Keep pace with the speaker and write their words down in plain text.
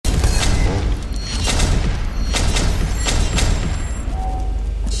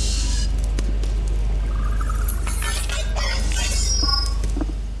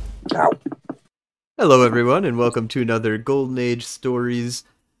Hello, everyone, and welcome to another Golden Age Stories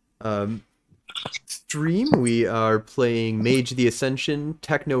um, stream. We are playing Mage the Ascension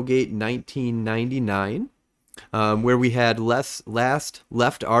Technogate 1999, where we had last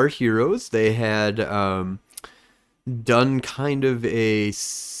left our heroes. They had done kind of a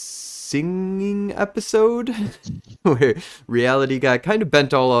singing episode where reality got kind of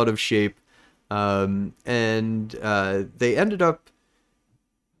bent all out of shape, and they ended up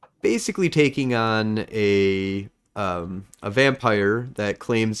basically taking on a vampire that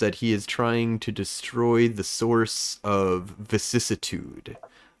claims that he is trying to destroy the source of vicissitude,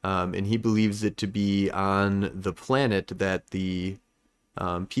 and he believes it to be on the planet that the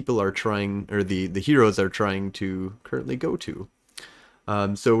people are trying, or the heroes are trying to currently go to.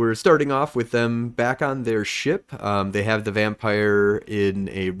 So we're starting off with them back on their ship. They have the vampire in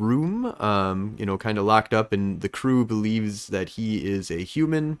a room, kind of locked up, and the crew believes that he is a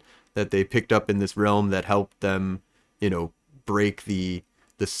human that they picked up in this realm that helped them, break the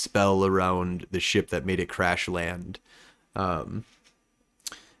spell around the ship that made it crash land.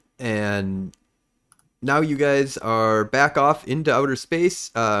 And now you guys are back off into outer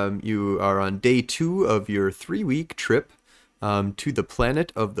space. You are on day 2 of your 3-week trip to the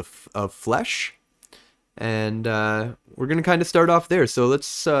planet of Flesh, and we're gonna kind of start off there. So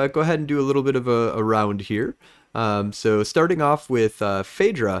let's go ahead and do a little bit of a round here. So starting off with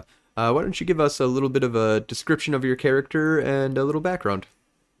Phaedra, why don't you give us a little bit of a description of your character and a little background?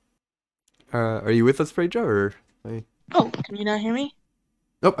 Are you with us, Phaedra? Or Oh, can you not hear me?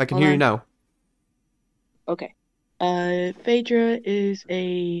 Nope, I can hear you now. Okay. Phaedra is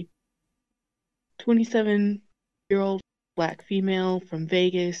a 27-year-old black female from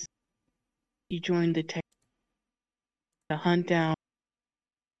Vegas. She joined the tech to hunt down.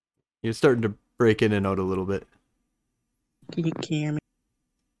 You're starting to break in and out a little bit. Can you hear me?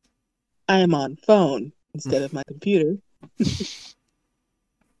 I am on phone instead of my computer.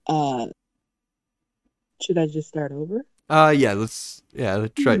 Should I just start over? Let's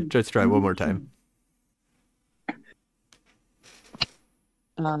try one more time.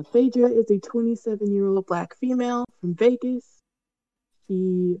 Phaedra is a 27-year-old black female from Vegas.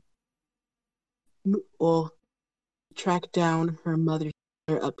 She tracked down her mother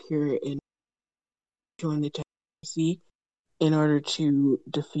up here and joined the Tennessee in order to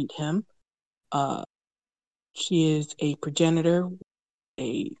defeat him. She is a progenitor,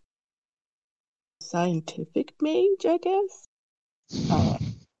 a scientific mage, I guess.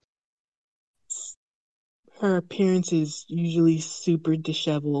 Her appearance is usually super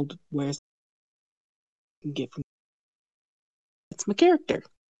disheveled, whereas you can get from. That's my character.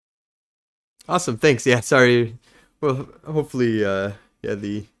 Awesome, thanks. Yeah, sorry. Well, hopefully, the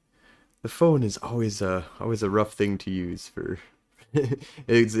phone is always a rough thing to use for.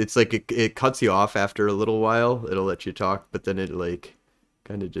 it's like it cuts you off after a little while. It'll let you talk, but then it like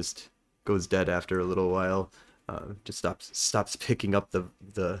kind of just goes dead after a little while. Just stops picking up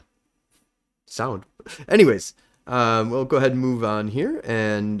the sound. Anyways, we'll go ahead and move on here,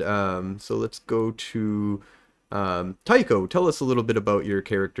 and so let's go to Tycho. Tell us a little bit about your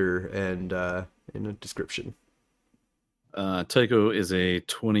character and in a description. Tycho is a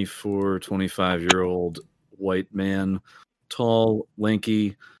 25-year-old white man, tall,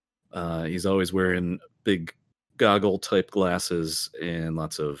 lanky. He's always wearing big goggle type glasses and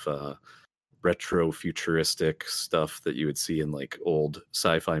lots of retro futuristic stuff that you would see in like old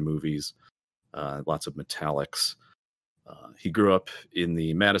sci-fi movies. Lots of metallics. He grew up in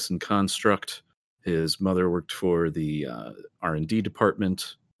the Madison Construct. His mother worked for the R&D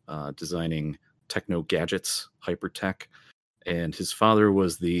department, designing techno gadgets, hypertech. And his father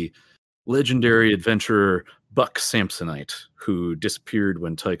was the legendary adventurer Buck Samsonite, who disappeared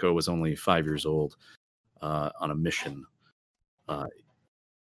when Tycho was only 5 years old on a mission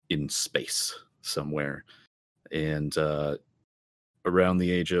in space somewhere. And around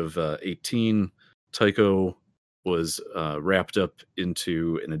the age of 18, Tycho was wrapped up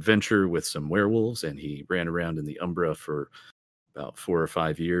into an adventure with some werewolves, and he ran around in the Umbra for about 4 or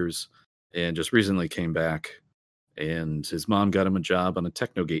 5 years, and just recently came back, and his mom got him a job on a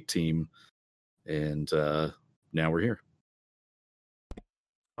Technogate team, and now we're here.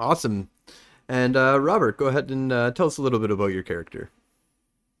 Awesome. And Robert, go ahead and tell us a little bit about your character.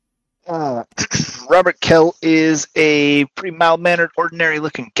 Robert Kell is a pretty mild-mannered,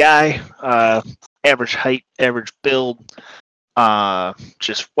 ordinary-looking guy. Average height, average build.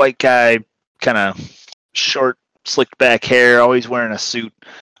 Just white guy, kind of short, slicked back hair, always wearing a suit,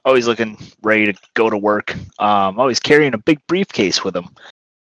 always looking ready to go to work. Always carrying a big briefcase with him,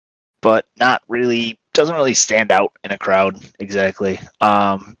 but doesn't really stand out in a crowd exactly.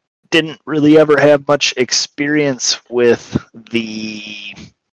 didn't really ever have much experience with the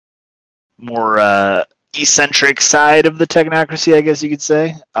more eccentric side of the technocracy, I guess you could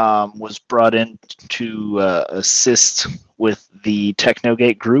say. Was brought in to assist with the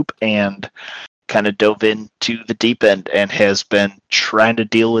Technogate group and kind of dove into the deep end and has been trying to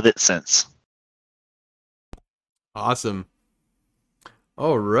deal with it since. Awesome.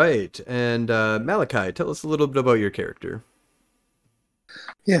 All right. And Malachi, tell us a little bit about your character.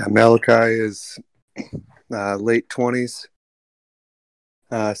 Yeah, Malachi is late 20s,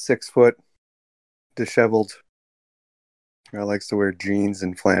 6 foot, disheveled. Likes to wear jeans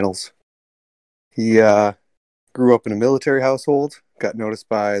and flannels. He grew up in a military household, got noticed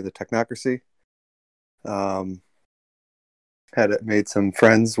by the technocracy. Had made some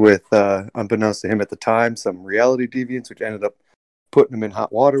friends with, unbeknownst to him at the time, some reality deviants, which ended up putting him in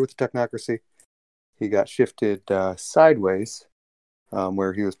hot water with the technocracy. He got shifted sideways,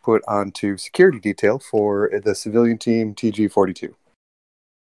 where he was put onto security detail for the civilian team TG-42.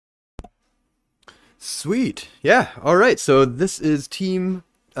 Sweet. Yeah. All right. So this is Team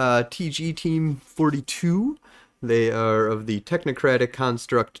TG Team 42. They are of the technocratic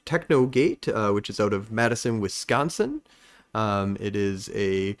construct Technogate, which is out of Madison, Wisconsin. It is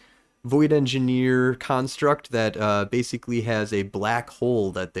a void engineer construct that basically has a black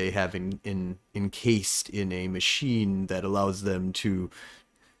hole that they have encased in a machine that allows them to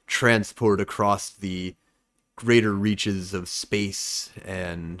transport across the greater reaches of space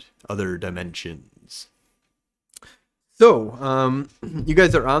and other dimensions. So, you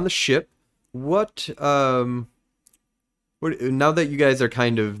guys are on the ship. What now that you guys are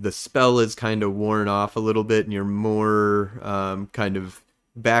the spell is kind of worn off a little bit and you're more kind of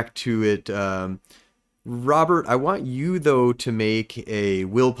back to it, Robert, I want you though to make a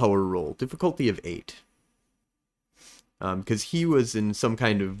willpower roll, difficulty of 8. Because he was in some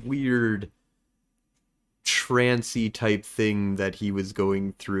kind of weird trancey type thing that he was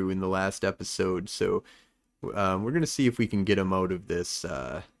going through in the last episode, so we're gonna see if we can get him out of this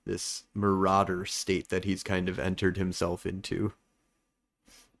this marauder state that he's kind of entered himself into.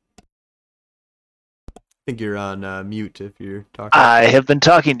 I think you're on mute if you're talking. I have been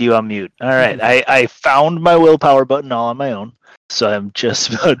talking to you on mute. All right, I found my willpower button all on my own, so I'm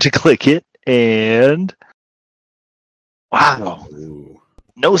just about to click it, and wow,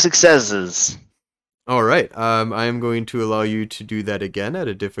 no successes. All right, I am going to allow you to do that again at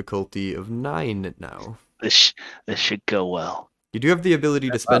a difficulty of 9 now. This should go well. You do have the ability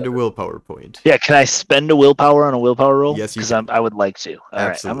to spend a willpower point. Yeah, can I spend a willpower on a willpower roll? Yes, you because can. I would like to. All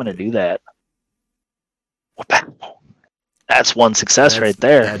right, I'm going to do that. That's one success right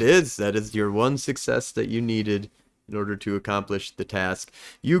there. That is your one success that you needed in order to accomplish the task.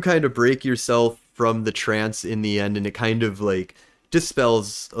 You kind of break yourself from the trance in the end, and it kind of like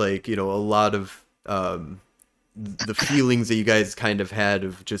dispels like, a lot of the feelings that you guys kind of had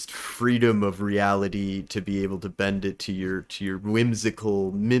of just freedom of reality to be able to bend it to your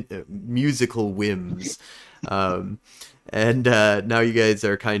whimsical musical whims. And now you guys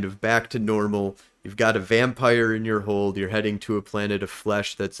are kind of back to normal. You've got a vampire in your hold. You're heading to a planet of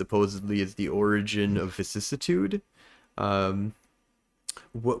flesh that supposedly is the origin of vicissitude. What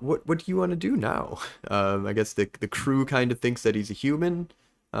do you want to do now? I guess the crew kind of thinks that he's a human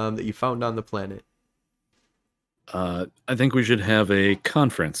that you found on the planet. I think we should have a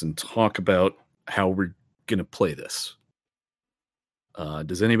conference and talk about how we're going to play this.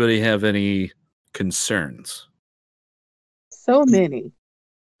 Does anybody have any concerns? So many.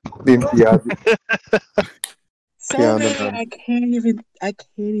 Yeah, So Yeah, many no. I can't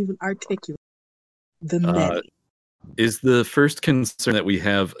even articulate the many. Is the first concern that we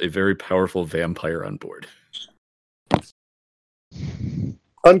have a very powerful vampire on board?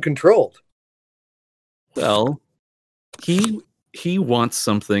 uncontrolled. Well, he wants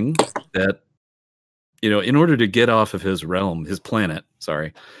something that, in order to get off of his realm, his planet,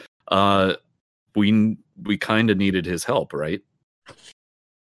 sorry, we kind of needed his help, right?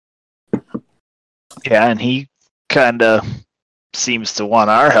 Yeah, and he kind of seems to want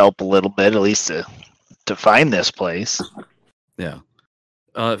our help a little bit, at least to find this place. Yeah.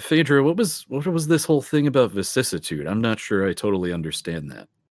 Phaedra, what was this whole thing about vicissitude? I'm not sure I totally understand that.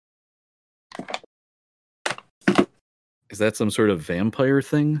 Is that some sort of vampire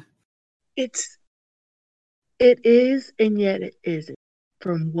thing? It is, and yet it isn't,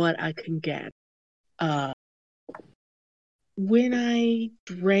 from what I can get. When I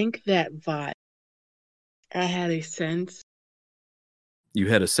drank that vial, I had a sense. You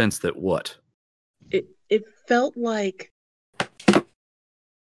had a sense that what? It felt like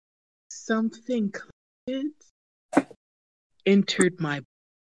something entered my.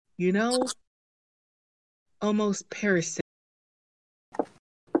 You know, almost parasitic.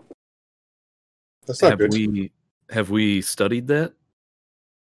 That's not have good. we studied that?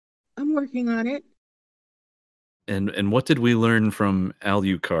 I'm working on it. And what did we learn from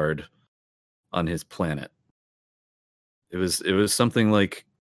Alucard on his planet? It was something like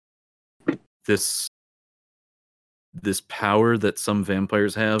this power that some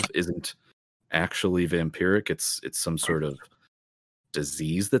vampires have isn't actually vampiric. It's some sort of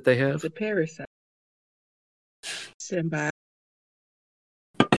disease that they have. It's a parasite. Symbiote.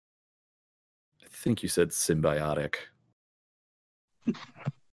 I think you said symbiotic. Just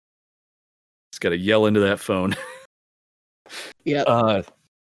got to yell into that phone. Yep.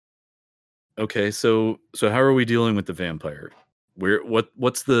 Okay, so how are we dealing with the vampire?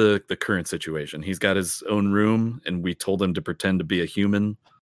 What's the current situation? He's got his own room, and we told him to pretend to be a human.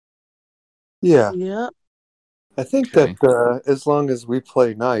 Yeah, Yep. I think Okay. that as long as we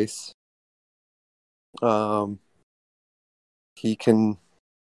play nice, he can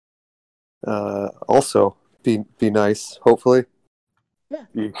also be nice. Hopefully, Yeah.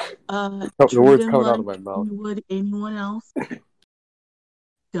 the Treat words him coming out of like my mouth. you would anyone else.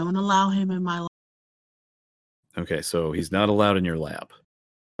 Don't allow him in my life. Okay, so he's not allowed in your lab.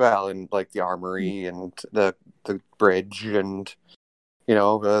 Well, and like the armory and the bridge and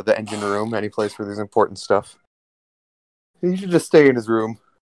the engine room, any place where there's important stuff. He should just stay in his room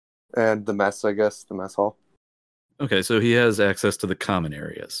and the mess, I guess, the mess hall. Okay, so he has access to the common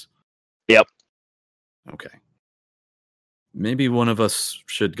areas. Yep. Okay. Maybe one of us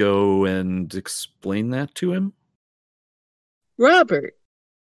should go and explain that to him. Robert.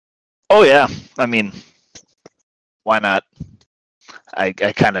 Oh yeah. I mean, why not? I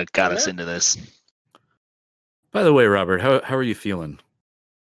kind of got us Yeah. into this. By the way, Robert, how are you feeling?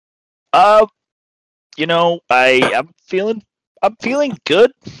 I'm feeling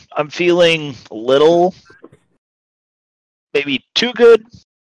good. I'm feeling a little, maybe too good.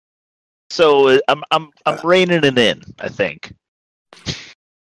 So I'm reining it in, I think.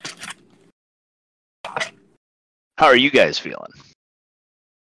 How are you guys feeling?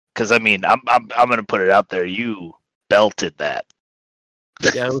 Because I mean, I'm gonna put it out there. You belted that.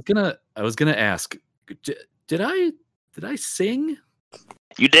 Yeah, I was gonna ask. Did I sing?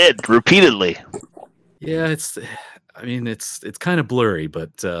 You did repeatedly. Yeah, it's kind of blurry,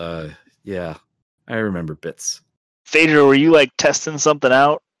 but yeah, I remember bits. Phaedra, were you like testing something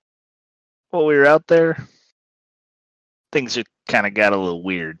out while we were out there? Things just kind of got a little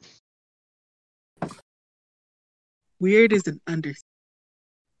weird. Weird is an understatement.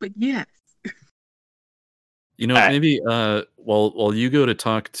 But yes. You know, maybe while you go to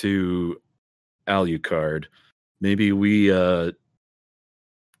talk to Alucard, maybe we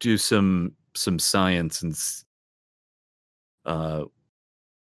do some science and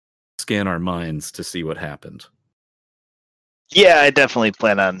scan our minds to see what happened. Yeah, I definitely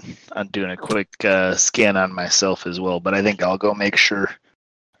plan on doing a quick scan on myself as well, but I think I'll go make sure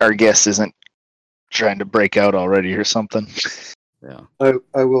our guest isn't trying to break out already or something. Yeah.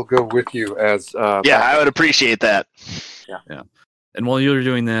 I will go with you as yeah, I would appreciate that. Yeah. And while you're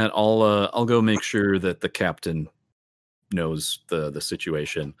doing that, I'll go make sure that the captain knows the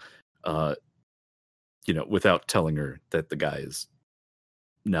situation, without telling her that the guy is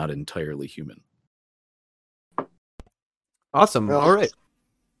not entirely human. Awesome. Well- All right.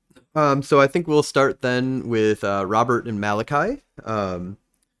 So I think we'll start then with Robert and Malachi.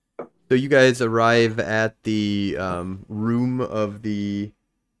 So you guys arrive at the room of the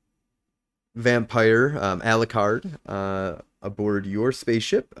vampire, Alucard, aboard your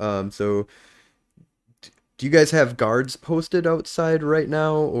spaceship. So do you guys have guards posted outside right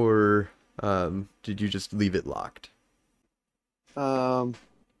now, or did you just leave it locked?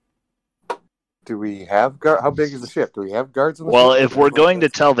 Do we have guard? How big is the ship? Do we have guards on the Well, ship? if we're going to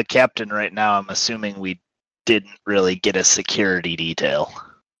tell the captain right now, I'm assuming we didn't really get a security detail.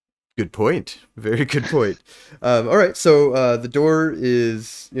 Good point. Very good point. All right, so the door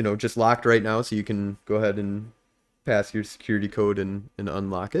is, just locked right now, so you can go ahead and pass your security code and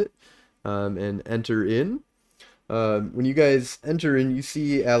unlock it and enter in. When you guys enter in, you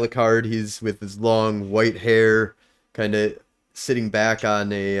see Alucard. He's with his long white hair, kind of sitting back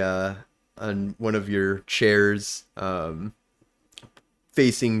on on one of your chairs,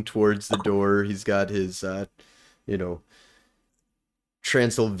 facing towards the door. He's got his,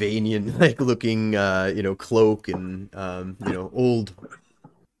 Transylvanian looking cloak and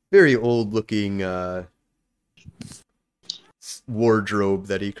very old looking wardrobe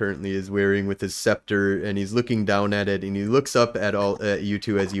that he currently is wearing with his scepter, and he's looking down at it, and he looks up at you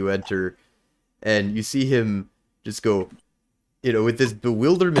two as you enter, and you see him just go, with this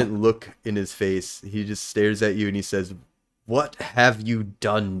bewilderment look in his face, he just stares at you and he says, "What have you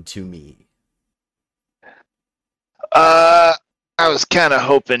done to me?" I was kind of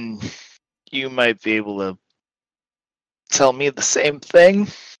hoping you might be able to tell me the same thing.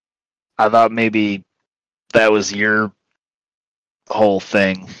 I thought maybe that was your whole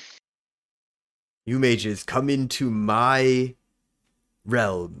thing. You mages come into my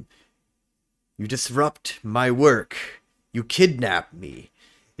realm. You disrupt my work. You kidnap me.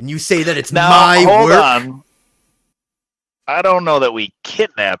 And you say that it's Now, my hold work? on. I don't know that we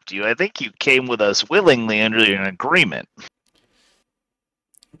kidnapped you. I think you came with us willingly under an agreement.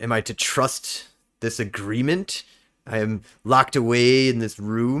 Am I to trust this agreement? I am locked away in this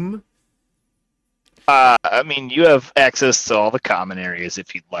room. I mean, you have access to all the common areas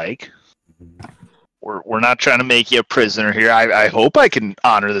if you'd like. We're not trying to make you a prisoner here. I hope I can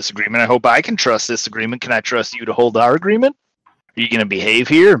honor this agreement. I hope I can trust this agreement. Can I trust you to hold our agreement? Are you going to behave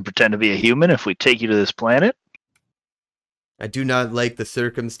here and pretend to be a human if we take you to this planet? I do not like the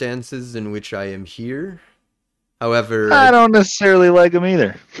circumstances in which I am here. However, I don't necessarily like them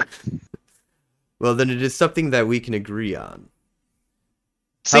either. well, then it is something that we can agree on.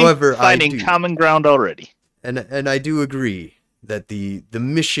 See, However, finding common ground already. And I do agree that the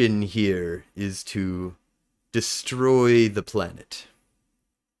mission here is to destroy the planet.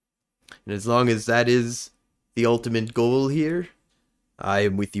 And as long as that is the ultimate goal here, I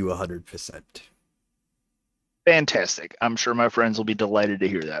am with you 100%. Fantastic. I'm sure my friends will be delighted to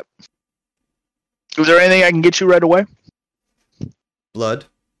hear that. Is there anything I can get you right away? Blood.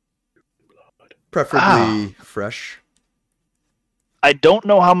 Preferably fresh. I don't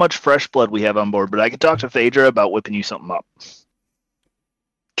know how much fresh blood we have on board, but I can talk to Phaedra about whipping you something up.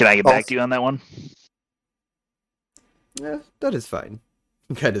 Can I get back to you on that one? Yeah, that is fine.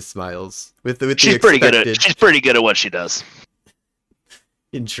 He kind of smiles with She's the pretty expected. good at she's pretty good at what she does.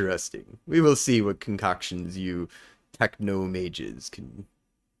 Interesting. We will see what concoctions you techno mages can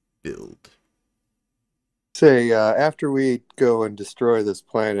build. Say, after we go and destroy this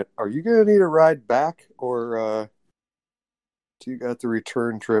planet, are you going to need a ride back, or do you got the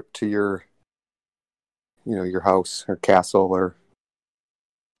return trip to your house or castle? Or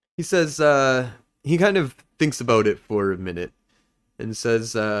He says, he kind of thinks about it for a minute and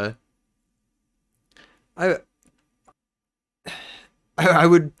says, I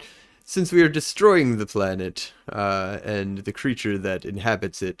would, since we are destroying the planet, and the creature that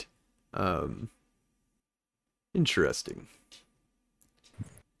inhabits it, interesting.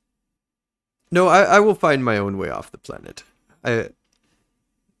 No, I will find my own way off the planet. I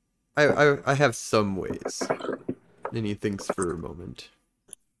have some ways. And he thinks for a moment.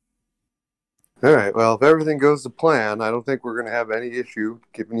 all right, well, if everything goes to plan, I don't think we're going to have any issue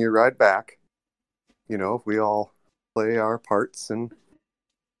giving you a ride back. If we all play our parts and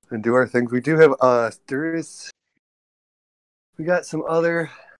do our things. We do have we got some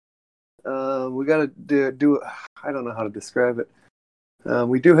other we got to do I don't know how to describe it.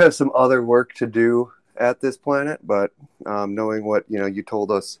 We do have some other work to do at this planet, but knowing what you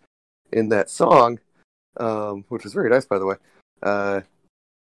told us in that song, which was very nice, by the way,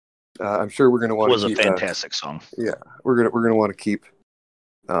 I'm sure we're going to want to keep. It was a fantastic song. Yeah, we're gonna want to keep.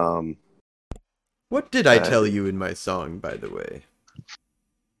 What did I tell you in my song, by the way?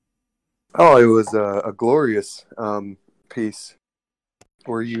 Oh, it was a glorious piece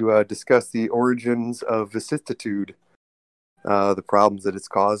where you discuss the origins of vicissitude, the problems that it's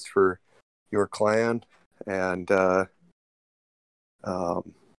caused for your clan, and that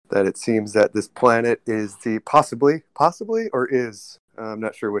it seems that this planet is the possibly, or is, I'm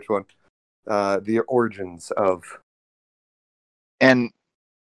not sure which one, the origins of. And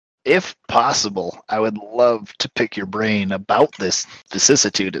if possible, I would love to pick your brain about this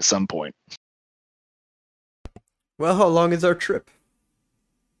vicissitude at some point. Well, how long is our trip?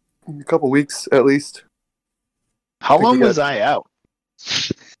 A couple weeks, at least. How think long we was I out?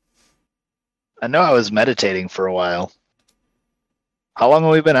 I know I was meditating for a while. How long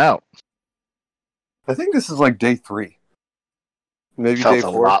have we been out? I think this is like day 3. Maybe Felt day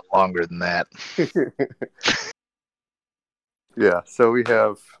a 4. lot longer than that. Yeah, so we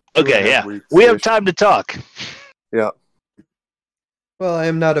have. Okay, yeah. We have time to talk. Yeah. Well, I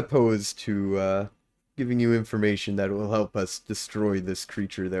am not opposed to giving you information that will help us destroy this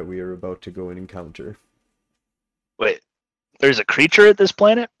creature that we are about to go and encounter. Wait, there's a creature at this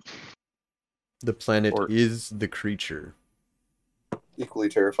planet? The planet is the creature. Equally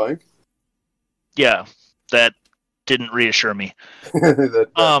terrifying. Yeah, that didn't reassure me.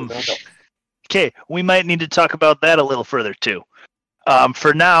 Okay, we might need to talk about that a little further too.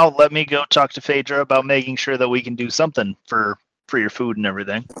 For now, let me go talk to Phaedra about making sure that we can do something for for your food and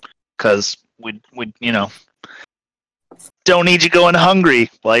everything, because we don't need you going hungry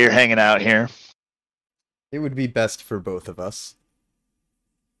while you're hanging out here. It would be best for both of us.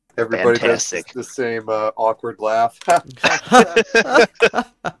 Everybody Fantastic. does the same awkward laugh.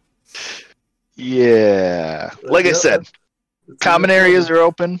 Yeah. Like I said, common areas are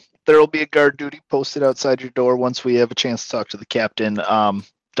open. There will be a guard duty posted outside your door once we have a chance to talk to the captain.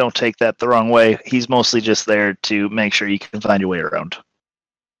 Don't take that the wrong way. He's mostly just there to make sure you can find your way around.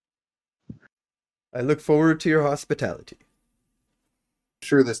 I look forward to your hospitality.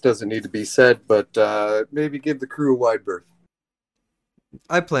 Sure, this doesn't need to be said, but maybe give the crew a wide berth.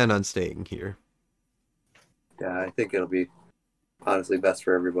 I plan on staying here. Yeah, I think it'll be honestly best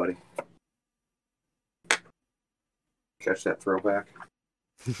for everybody. Catch that throwback.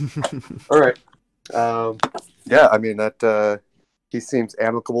 All right. Yeah, I mean that he seems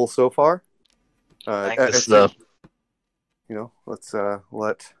amicable so far. Let's let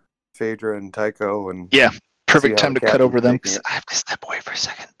Phaedra and Tycho and perfect see how time the to cut over them captain's because I've missed that boy for a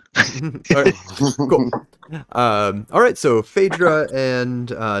second. All right, cool. All right, so Phaedra and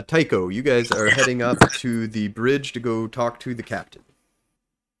Tycho, you guys are heading up to the bridge to go talk to the captain.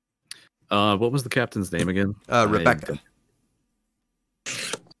 What was the captain's name again? Rebecca.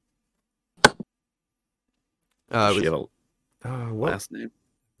 Does she have a what? last name? I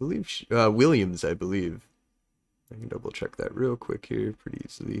believe Williams, I believe. I can double check that real quick here pretty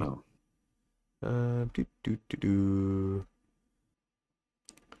easily. Oh.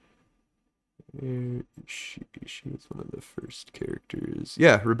 She was one of the first characters.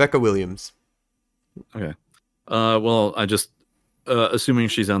 Yeah, Rebecca Williams. Okay. Well, I just assuming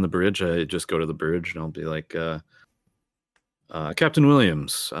she's on the bridge, I just go to the bridge and I'll be like, Captain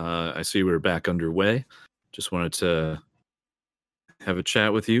Williams, I see we're back underway. Just wanted to have a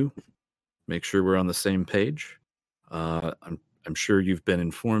chat with you, make sure we're on the same page. I'm sure you've been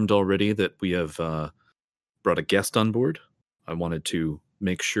informed already that we have brought a guest on board. I wanted to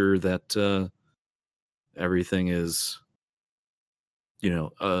make sure that everything is,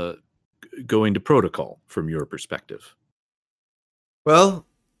 going to protocol from your perspective. Well,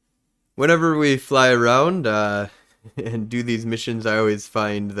 whenever we fly around and do these missions, I always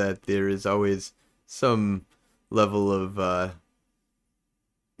find that there is always some level of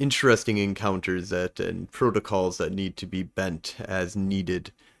interesting encounters and protocols that need to be bent as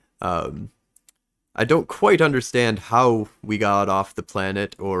needed. I don't quite understand how we got off the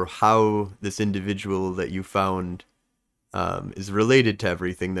planet or how this individual that you found is related to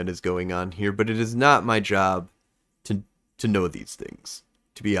everything that is going on here, but it is not my job to know these things,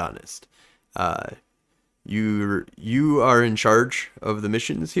 to be honest. You are in charge of the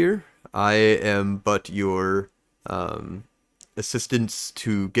missions here. I am but your assistance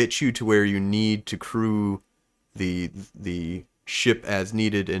to get you to where you need to crew the ship as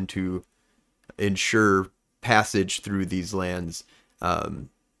needed and to ensure passage through these lands.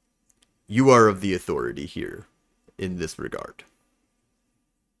 You are of the authority here in this regard.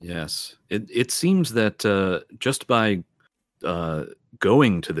 Yes. It seems that just by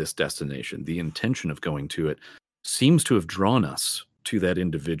going to this destination, the intention of going to it seems to have drawn us to that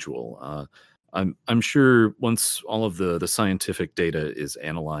individual. I'm sure once all of the scientific data is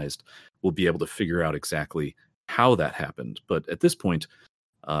analyzed, we'll be able to figure out exactly how that happened. But at this point,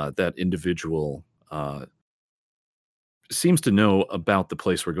 that individual seems to know about the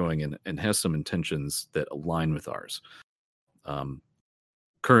place we're going in and has some intentions that align with ours.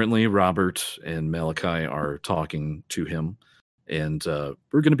 Currently, Robert and Malachi are talking to him, and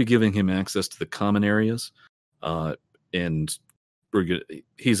we're going to be giving him access to the common areas. And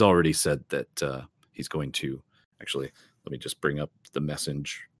he's already said that he's going to actually. Let me just bring up the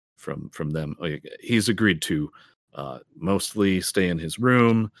message from them. He's agreed to mostly stay in his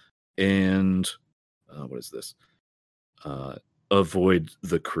room and what is this? Avoid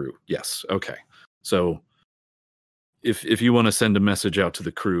the crew. Yes. Okay. So if you want to send a message out to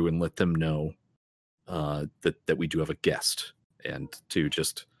the crew and let them know that we do have a guest, and to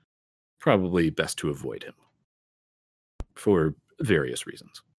just probably best to avoid him for various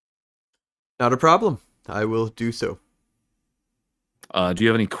reasons. Not a problem. I will do so. Do you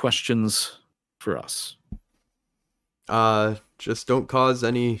have any questions for us? Just don't cause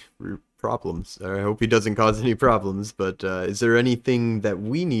any problems. I hope he doesn't cause any problems, but is there anything that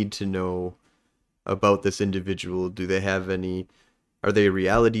we need to know about this individual? Do they have any... Are they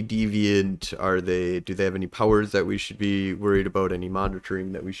reality deviant? Do they have any powers that we should be worried about? Any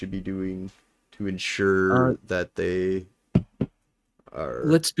monitoring that we should be doing to ensure that they are...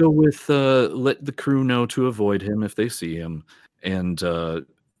 Let's go with let the crew know to avoid him if they see him, and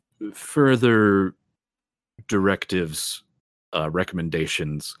further directives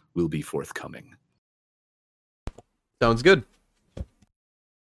recommendations will be forthcoming. Sounds good.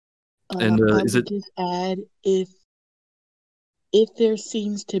 And I is would it just add if there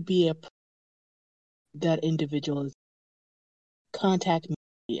seems to be a that individual is contact me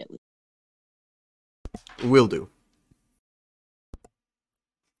immediately. Will do.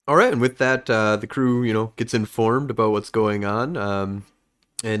 All right, and with that, the crew, gets informed about what's going on,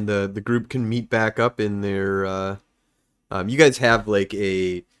 and the group can meet back up in their. You guys have like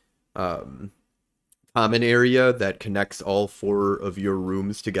a common area that connects all 4 of your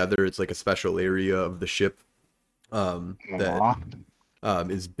rooms together. It's like a special area of the ship that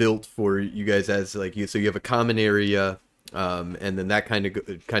is built for you guys as like you. So you have a common area. And then that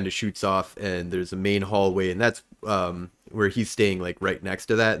kind of shoots off, and there's a main hallway, and that's where he's staying, like right next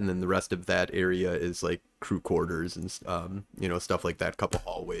to that. And then the rest of that area is like crew quarters and stuff like that. Couple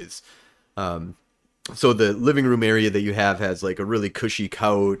hallways. So the living room area that you have has like a really cushy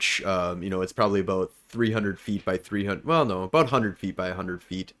couch. It's probably about 300 feet by 300. Well, no, about 100 feet by 100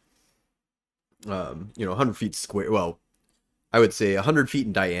 feet. 100 feet square. Well, I would say 100 feet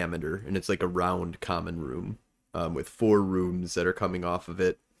in diameter, and it's like a round common room. With 4 rooms that are coming off of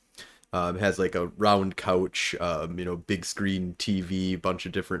it. Has like a round couch, big screen TV, bunch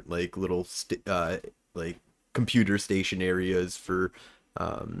of different like little like computer station areas for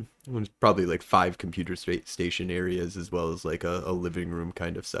probably like 5 computer station areas, as well as like a living room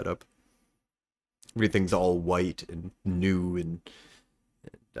kind of setup. Everything's all white and new and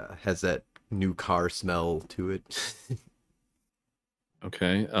has that new car smell to it.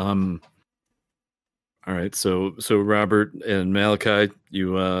 okay? All right, so Robert and Malachi,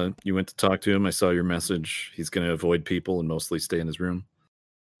 you went to talk to him. I saw your message. He's going to avoid people and mostly stay in his room.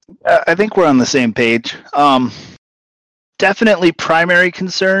 I think we're on the same page. Definitely primary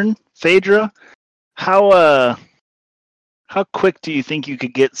concern, Phaedra. How quick do you think you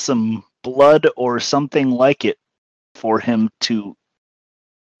could get some blood or something like it for him to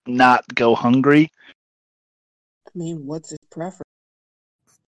not go hungry? I mean, what's his preference?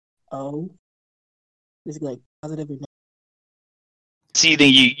 Oh, is it like positive or negative? So you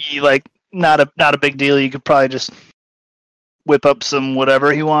think you like not a big deal? You could probably just whip up some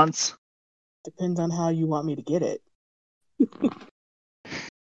whatever he wants. Depends on how you want me to get it.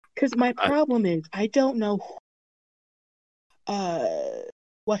 Because my problem is I don't know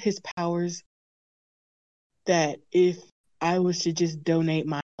what his powers. That if I was to just donate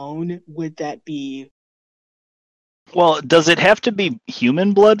my own, would that be? Well, does it have to be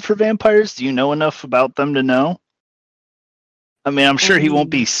human blood for vampires? Do you know enough about them to know? I mean, I'm sure he won't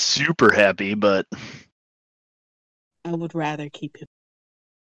be super happy, but I would rather keep him.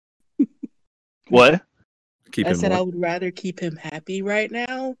 What? Keep I him said what? I would rather keep him happy right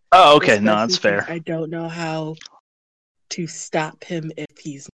now. Oh, okay. No, that's especially fair. since I don't know how to stop him if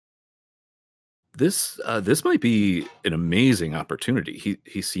he's. This might be an amazing opportunity.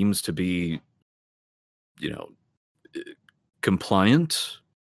 He seems to be, compliant.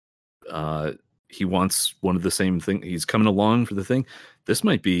 He wants one of the same thing. He's coming along for the thing. This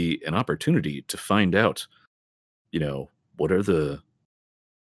might be an opportunity to find out, what are the.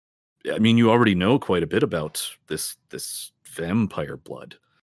 I mean, you already know quite a bit about this vampire blood.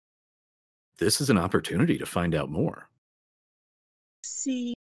 This is an opportunity to find out more.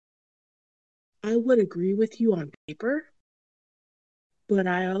 See, I would agree with you on paper, but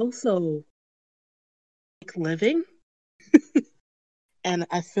I also like living, and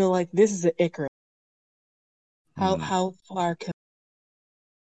I feel like this is an Icarus. How far can I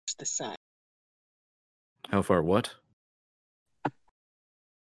reach the sun? How far? What?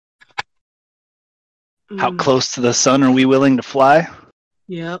 How close to the sun are we willing to fly?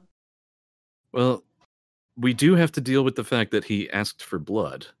 Yep. Well, we do have to deal with the fact that he asked for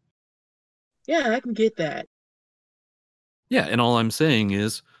blood. Yeah, I can get that. Yeah, and all I'm saying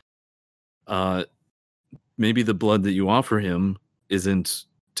is, maybe the blood that you offer him isn't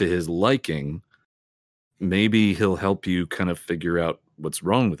to his liking. Maybe he'll help you kind of figure out what's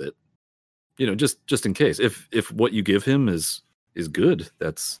wrong with it. Just in case. If what you give him is good,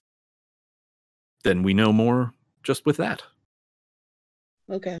 then we know more just with that.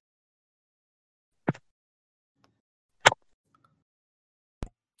 Okay.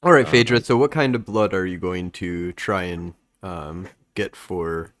 All right, Phaedra, so what kind of blood are you going to try and get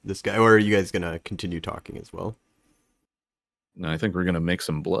for this guy? Or are you guys going to continue talking as well? No, I think we're going to make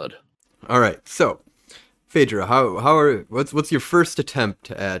some blood. All right, so Phaedra, what's your first attempt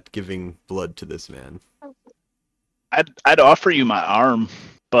at giving blood to this man? I'd offer you my arm,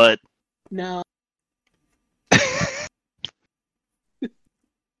 but No.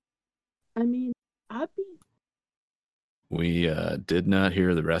 I mean, I'd be. We did not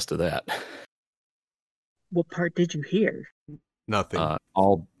hear the rest of that. What part did you hear? Nothing.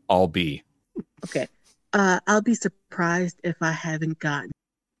 All B. Okay. I'll be surprised if I haven't gotten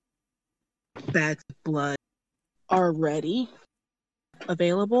bags of blood already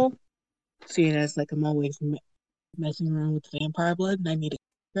available, seeing as like I'm always messing around with vampire blood and I need a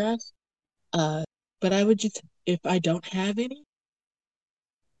grass. But I would just, if I don't have any,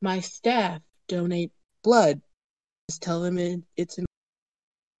 my staff donate blood. Just tell them it's in.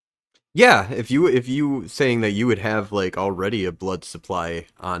 Yeah, if you saying that you would have like already a blood supply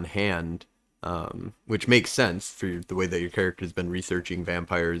on hand, which makes sense for the way that your character's been researching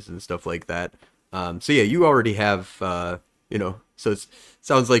vampires and stuff like that. So yeah, you already have, so it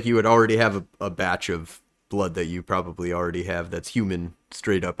sounds like you would already have a batch of blood that you probably already have that's human,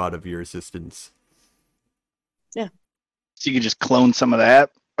 straight up out of your assistance. Yeah. So you could just clone some of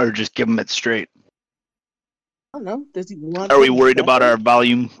that, or just give them it straight. I don't know. Does he want? Are we worried about our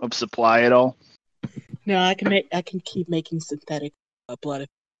volume of supply at all? No, I can keep making synthetic blood,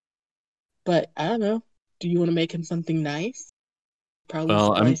 but I don't know. Do you want to make him something nice? Probably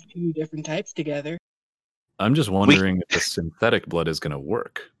splice two different types together. I'm just wondering if the synthetic blood is going to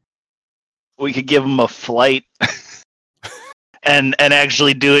work. We could give him a flight and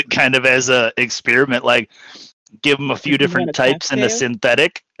actually do it kind of as a experiment, like give him a few different types in a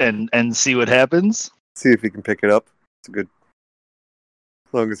synthetic and see what happens. See if he can pick it up. It's good.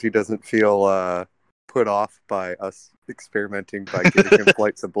 As long as he doesn't feel put off by us experimenting by giving him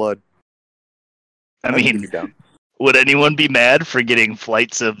flights of blood. I mean, would anyone be mad for getting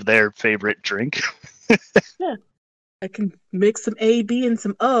flights of their favorite drink? Yeah. I can mix some A, B, and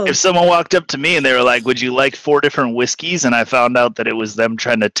some O. If someone walked up to me and they were like, would you like 4 different whiskeys? And I found out that it was them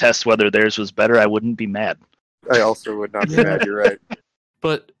trying to test whether theirs was better, I wouldn't be mad. I also would not be mad, you're right.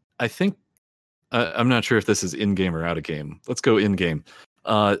 But I think, I'm not sure if this is in-game or out-of-game. Let's go in-game.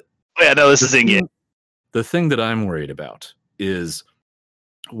 Yeah, no, this is in-game. The thing that I'm worried about is,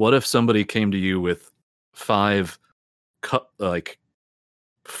 what if somebody came to you with 5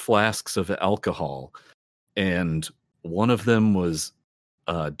 flasks of alcohol, and one of them was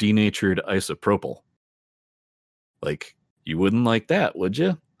denatured isopropyl? Like, you wouldn't like that, would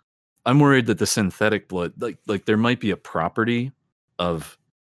you? I'm worried that the synthetic blood, like there might be a property of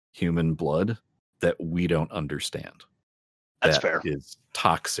human blood that we don't understand. That's that fair. Is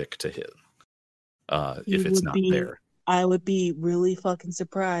toxic to him if it's not there. I would be really fucking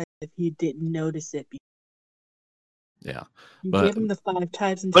surprised if he didn't notice it. Yeah, you give him the 5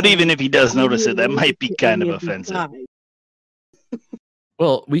 types. But even if he does notice it, that might be kind of offensive.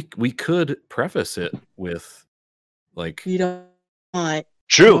 Well, we could preface it with like, you don't want.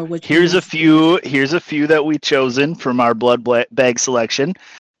 True. Here's a few that we chosen from our blood bag selection,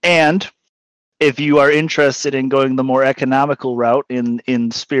 and if you are interested in going the more economical route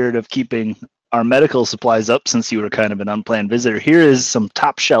in spirit of keeping our medical supplies up, since you were kind of an unplanned visitor, here is some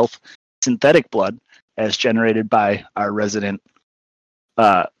top shelf synthetic blood as generated by our resident,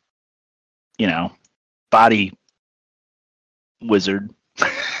 body wizard.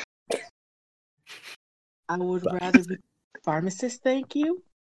 I would rather be a pharmacist, thank you.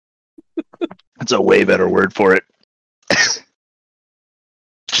 That's a way better word for it.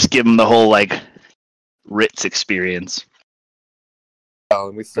 Just give him the whole, Ritz experience. Oh,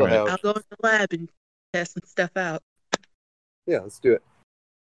 and we still have... I'll go in the lab and test some stuff out. Yeah, let's do it.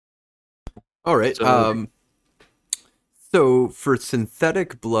 All right. So for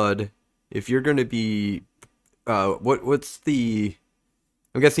synthetic blood, if you're going to be, what's the?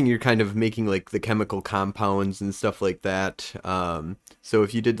 I'm guessing you're kind of making like the chemical compounds and stuff like that. So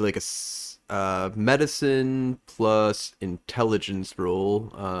if you did like a medicine plus intelligence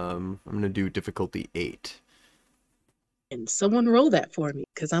roll, I'm going to do difficulty 8. And someone roll that for me,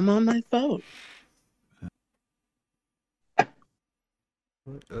 because I'm on my phone.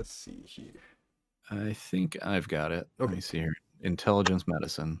 Let's see here. I think I've got it. Okay. Let me see here. Intelligence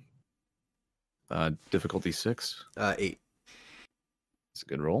medicine. Difficulty 6? 8. It's a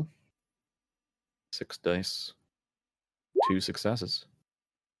good roll. 6 dice. 2 successes.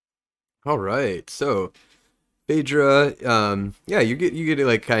 All right. So, Phaedra, you get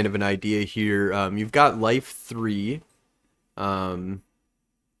like kind of an idea here. You've got life 3.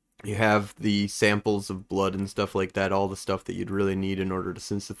 You have the samples of blood and stuff like that, all the stuff that you'd really need in order to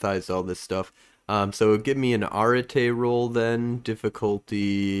synthesize all this stuff. So give me an Arete roll then.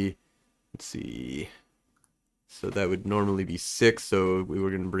 Difficulty, let's see. So that would normally be 6, so we were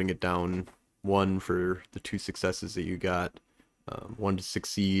going to bring it down 1 for the 2 successes that you got. 1 to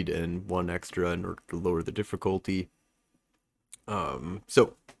succeed and 1 extra in order to lower the difficulty.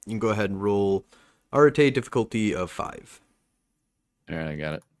 So you can go ahead and roll Arete difficulty of 5. All right, I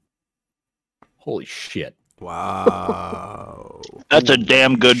got it. Holy shit. Wow. That's a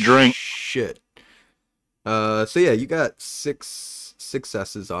damn good drink. Shit. So yeah, you got 6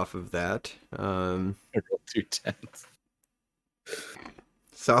 successes off of that. I rolled 2 10s.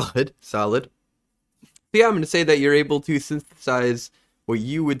 Solid. So yeah, I'm going to say that you're able to synthesize what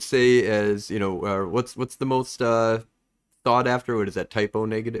you would say as, what's the most thought after? What is that? Type O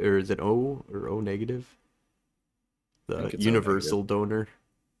negative, or is it O or O negative? I think The it's O universal donor.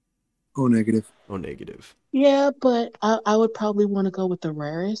 Oh, negative. O negative. Yeah, but I would probably want to go with the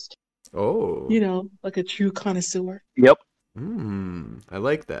rarest. Oh. Like a true connoisseur. Yep. I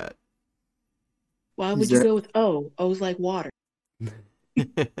like that. Why Is would you that- go with O? O's like water.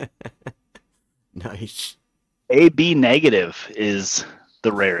 Nice. AB negative is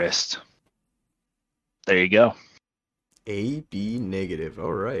the rarest. There you go. AB negative.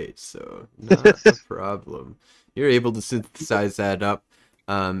 All right, so not a problem. You're able to synthesize that up,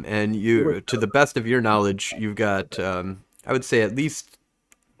 and you, to the best of your knowledge, you've got, I would say, at least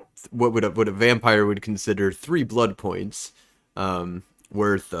what a vampire would consider 3 blood points,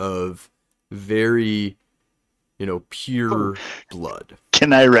 worth of very, pure blood.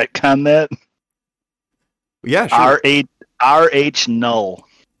 Can I retcon that? Yeah, sure. RH null.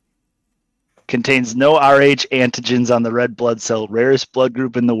 Contains no RH antigens on the red blood cell. Rarest blood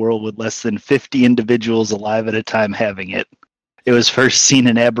group in the world with less than 50 individuals alive at a time having it. It was first seen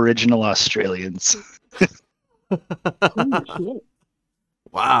in Aboriginal Australians. Holy shit.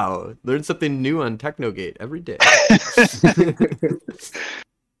 Wow, learn something new on Technogate every day.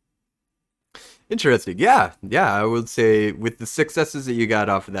 Interesting. Yeah, I would say with the successes that you got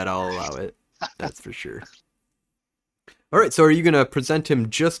off of that, I'll allow it. That's for sure. All right, so are you going to present him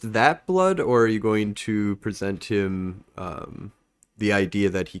just that blood, or are you going to present him the idea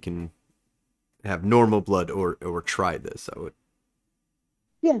that he can have normal blood, or try this?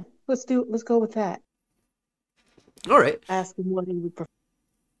 Yeah, let's go with that. All right. Ask him what he would prefer.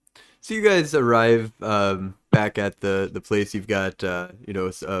 So you guys arrive back at the place. You've got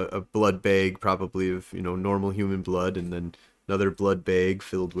a blood bag, probably of normal human blood, and then another blood bag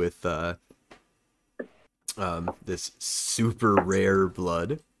filled with this super rare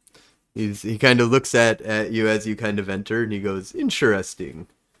blood. He kind of looks at you as you kind of enter, and he goes, "Interesting.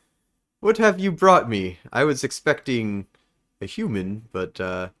 What have you brought me? I was expecting a human, but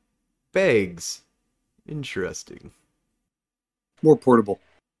bags. Interesting. More portable.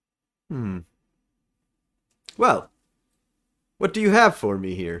 Well, what do you have for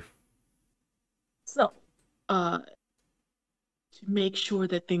me here?" So, to make sure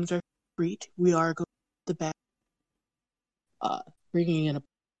that things are discreet, we are going to the back, bringing in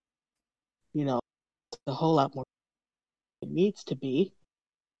a whole lot more than it needs to be.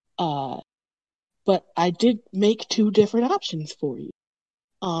 But I did make 2 different options for you.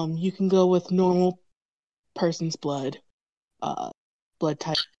 You can go with normal person's blood, blood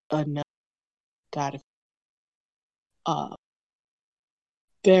type unknown. Got it.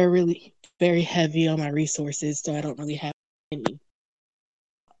 They're really very heavy on my resources, so I don't really have any.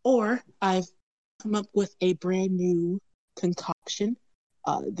 Or I've come up with a brand new concoction,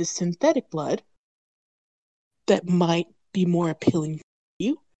 the synthetic blood, that might be more appealing to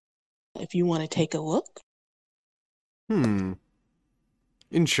you if you want to take a look.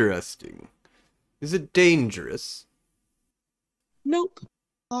 Interesting. Is it dangerous? Nope.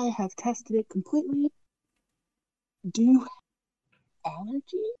 I have tested it completely. Do you have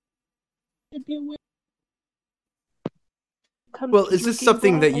allergy? Should be aware. Well, is this Drinking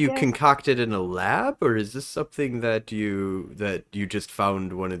something blood, that I you guess? concocted in a lab, or is this something that you just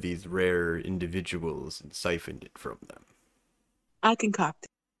found one of these rare individuals and siphoned it from them? I concocted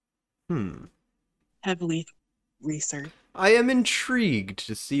Hmm. heavily researched. I am intrigued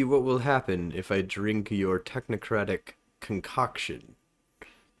to see what will happen if I drink your technocratic concoction.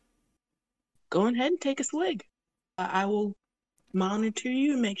 Go ahead and take a swig. I will monitor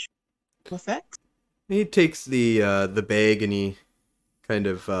you and make sure no effects. He takes the bag and he kind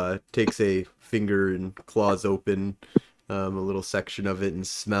of takes a finger and claws open a little section of it and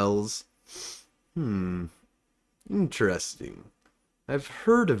smells. Interesting. I've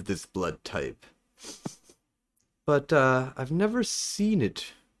heard of this blood type, but I've never seen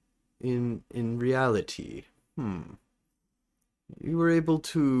it in reality. You were able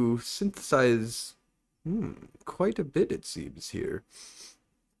to synthesize quite a bit, it seems, here.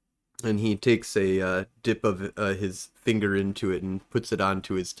 And he takes a dip of his finger into it and puts it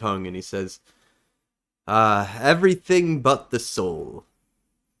onto his tongue, and he says, everything but the soul.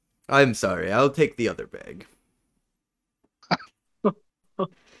 I'm sorry, I'll take the other bag.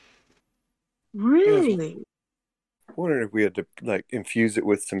 Really? Wondering if we had to like infuse it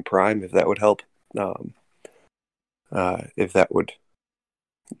with some prime, if that would help. Um, if that would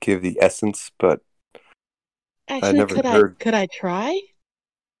give the essence, but I Actually, never heard. could I try?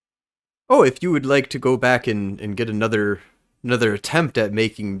 Oh, if you would like to go back and get another attempt at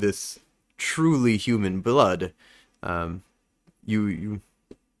making this truly human blood, um, you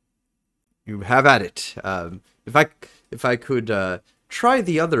have at it. If I could try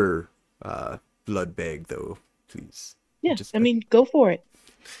the other blood bag though, please. Yeah, Just I mean, go for it.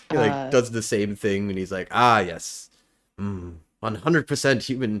 he like does the same thing and he's like, ah yes, 100%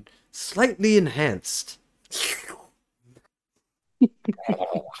 human, slightly enhanced.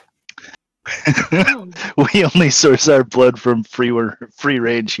 Oh, We only source our blood from free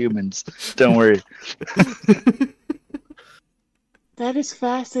range humans. Don't worry. that is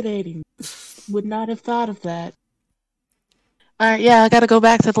fascinating. Would not have thought of that. All right, yeah, I got to go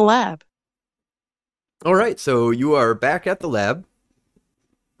back to the lab. All right, so you are back at the lab,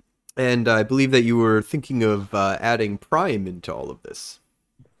 and I believe that you were thinking of adding prime into all of this.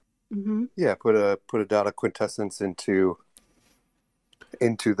 Mm-hmm. Yeah, put a dot of quintessence into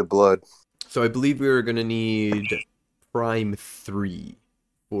the blood. So I believe we are going to need prime 3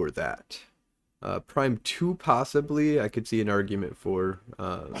 for that. Prime 2 possibly, I could see an argument for.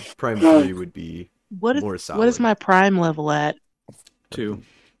 Prime 3 would be more solid. What is my prime level at? 2.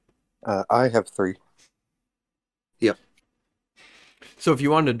 I have 3. So if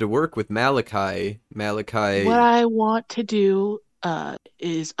you wanted to work with Malachi... What I want to do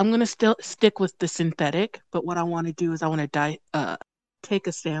is I'm gonna still stick with the synthetic, but what I want to do is I want to take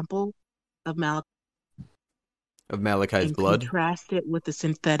a sample of Malachi's and blood. contrast it with the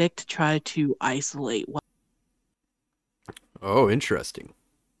synthetic to try to isolate what. Oh, interesting.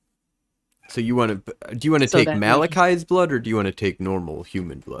 So do you want to So take that way- Malachi's blood or do you want to take normal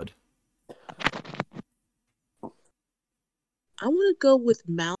human blood? I want to go with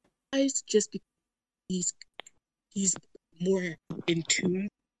Malachi's just because he's more in tune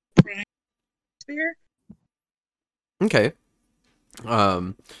with Prime Sphere. Okay.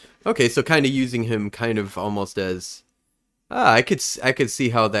 Okay, so kind of using him kind of almost as I could see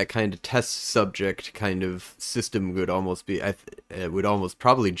how that kind of test subject kind of system would almost be it would almost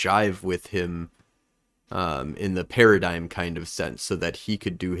probably jive with him in the paradigm kind of sense so that he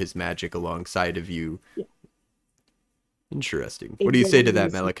could do his magic alongside of you. Yeah. Interesting. What do you say to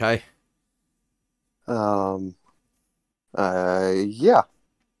that, Malachi? Yeah,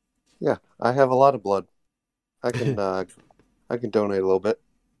 I have a lot of blood. I can donate a little bit.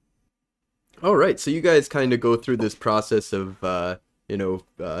 All right, so you guys kind of go through this process of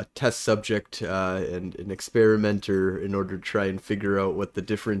test subject and an experimenter in order to try and figure out what the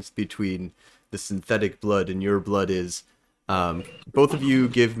difference between the synthetic blood and your blood is. Both of you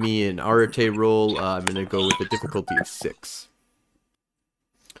give me an Arete roll. I'm going to go with a difficulty of 6.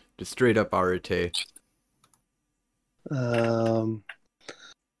 Just straight up Arete.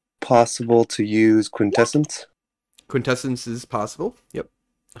 Possible to use quintessence? Quintessence is possible. Yep.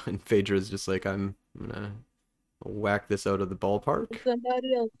 And Phaedra is just like, I'm going to whack this out of the ballpark.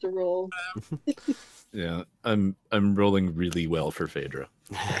 Somebody else to roll. Yeah, I'm rolling really well for Phaedra.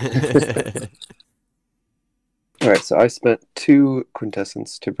 All right, so I spent 2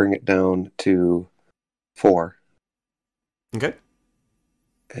 quintessence to bring it down to 4. Okay.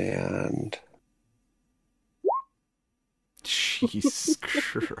 And Jesus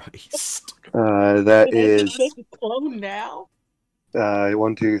Christ. that Can I is just make a clone now?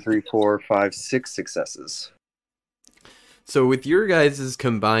 1, 2, 3, 4, 5, 6 successes. So with your guys'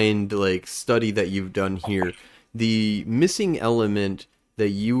 combined study that you've done here, the missing element that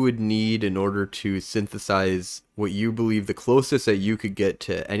you would need in order to synthesize what you believe the closest that you could get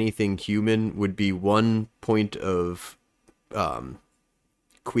to anything human would be 1 point of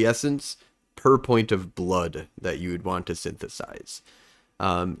quiescence per point of blood that you would want to synthesize.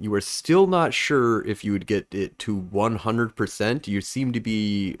 You are still not sure if you would get it to 100%. You seem to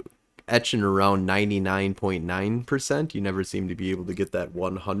be etching around 99.9%. You never seem to be able to get that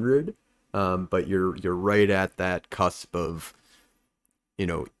 100. But you're right at that cusp of,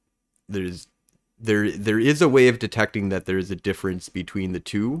 there is a way of detecting that there is a difference between the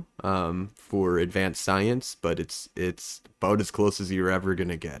two for advanced science, but it's about as close as you're ever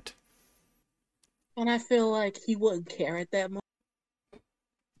gonna get. And I feel like he wouldn't care at that moment.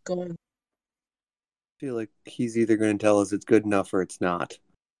 Going. I feel like he's either going to tell us it's good enough or it's not.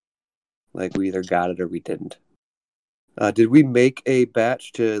 Like we either got it or we didn't. Did we make a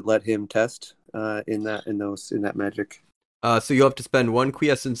batch to let him test in that magic? So you'll have to spend 1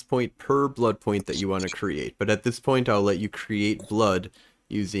 quiescence point per blood point that you want to create. But at this point, I'll let you create blood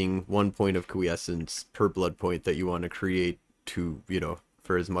using 1 point of quiescence per blood point that you want to create to,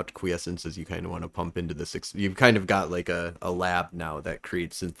 for as much quiescence as you kind of want to pump into the six. You've kind of got like a lab now that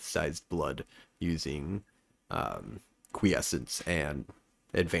creates synthesized blood using quiescence and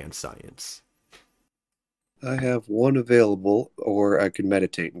advanced science. I have one available, or I could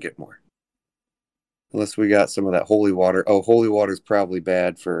meditate and get more. Unless we got some of that holy water. Oh, holy water is probably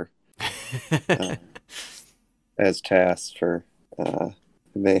bad for as tasks for.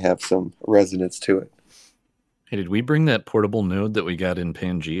 It may have some resonance to it. Hey, did we bring that portable node that we got in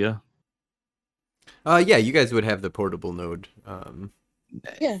Pangea? Yeah, you guys would have the portable node.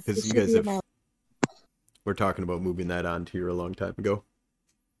 Yeah, Because you guys we're talking about moving that onto here a long time ago.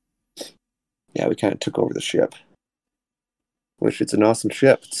 Yeah, we kind of took over the ship. Which it's an awesome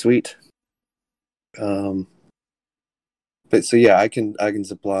ship. It's sweet. But so yeah, I can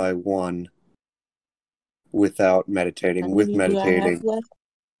supply one without meditating. How With many do I have meditating, left?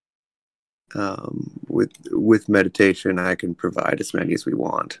 with meditation, I can provide as many as we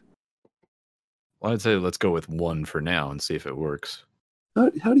want. Well, I'd say let's go with one for now and see if it works. How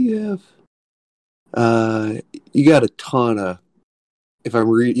do you have? You got a ton of. If I'm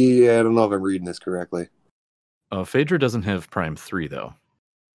reading, I don't know if I'm reading this correctly. Phaedra doesn't have Prime 3, though.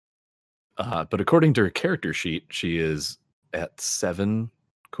 But according to her character sheet, she is at 7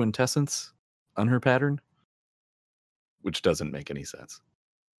 quintessence on her pattern, which doesn't make any sense.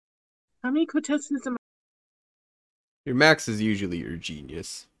 How many quintessence am I? Your max is usually your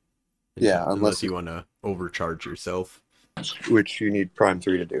genius. Yeah, unless you want to overcharge yourself. Which you need Prime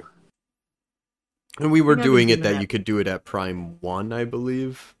 3 to do. And we were We're not doing even it that that. you could do it at Prime 1, I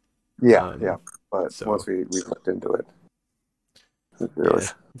believe. Yeah, yeah. But so- once we looked into it. Yeah,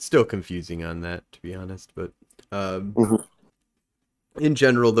 it's still confusing on that, to be honest. But Mhm. in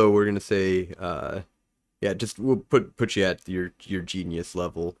general, though, we're gonna say, just we'll put you at your genius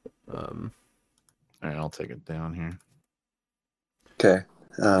level. All right, I'll take it down here. Okay.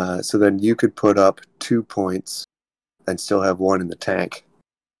 So then you could put up 2 points and still have one in the tank.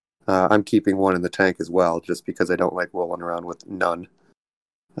 I'm keeping one in the tank as well, just because I don't like rolling around with none.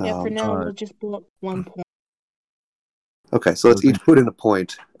 Yeah, for now, uh, we'll just pull up 1 point. Okay, so let's each put in a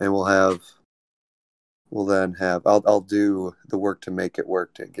point, and we'll then have. I'll do the work to make it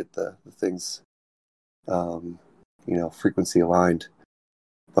work to get the things, frequency aligned.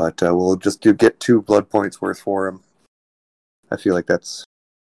 But we'll just get 2 blood points worth for him. I feel like that's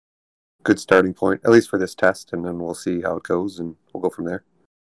a good starting point, at least for this test, and then we'll see how it goes, and we'll go from there.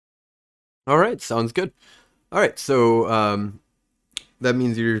 All right, sounds good. All right, so that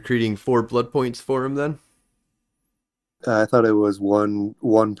means you're creating 4 blood points for him then. I thought it was one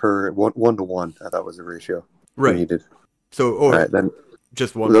to one. I thought was the ratio we Right. needed. So, All right, then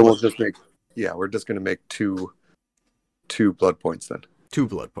just one. we'll just make. Yeah, we're just going to make two blood points then. 2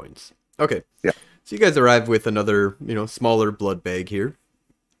 blood points. Okay. Yeah. So you guys arrive with another, smaller blood bag here,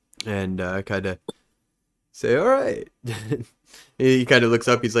 and kind of say, "All right." He kind of looks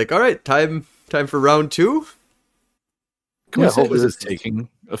up. He's like, "All right, time for round 2." Can we say hopefully this is this- taking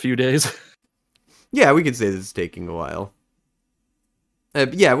a few days? Yeah, we could say this is taking a while.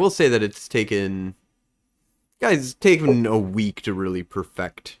 Yeah, we'll say that it's taken. Guys, it's taken a week to really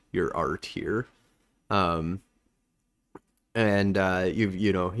perfect your art here. And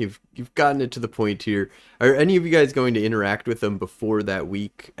you've gotten it to the point here. Are any of you guys going to interact with them before that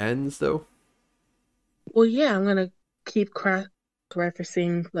week ends, though? Well, yeah, I'm gonna keep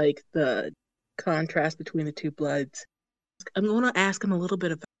referencing like the contrast between the 2 bloods. I'm gonna ask him a little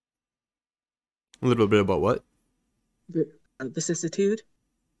bit about A little bit about what? vicissitude.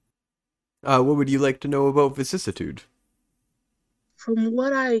 What would you like to know about vicissitude? From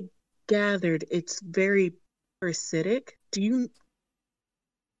what I gathered, it's very parasitic.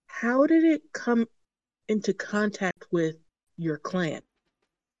 How did it come into contact with your clan?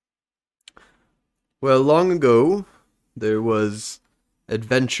 Well, long ago, there was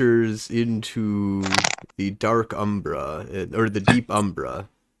adventures into the Dark Umbra, or the Deep Umbra,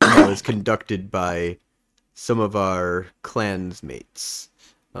 that was conducted by some of our clansmates,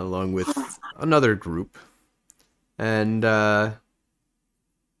 along with another group. And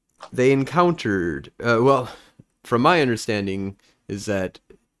they encountered, from my understanding, is that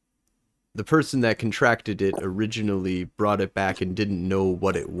the person that contracted it originally brought it back and didn't know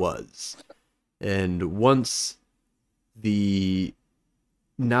what it was. And once the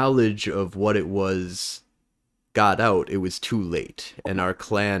knowledge of what it was got out, it was too late, and our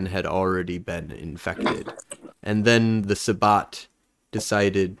clan had already been infected. And then the Sabbat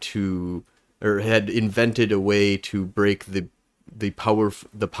decided had invented a way to break the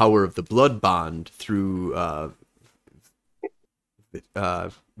power of the blood bond through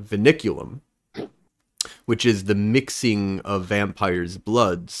vinculum, which is the mixing of vampires'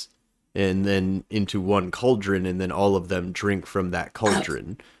 bloods and then into one cauldron, and then all of them drink from that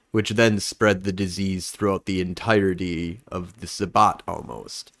cauldron, which then spread the disease throughout the entirety of the Sabbat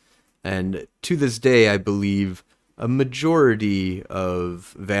almost. And to this day, I believe a majority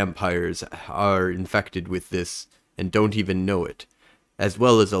of vampires are infected with this and don't even know it, as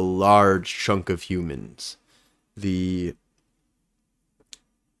well as a large chunk of humans. These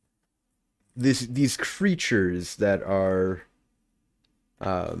creatures that are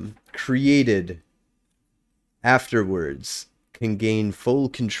created afterwards can gain full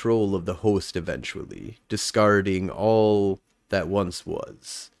control of the host eventually, discarding all that once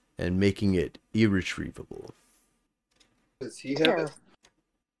was and making it irretrievable. Does he have it?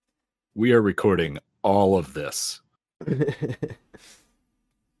 We are recording all of this.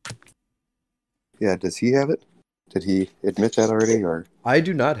 Yeah, does he have it? Did he admit that already, or? I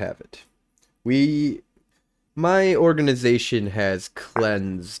do not have it. My organization has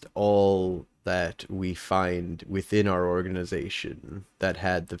cleansed all that we find within our organization that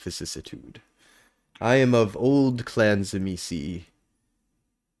had the vicissitude. I am of old Clan Zamisi.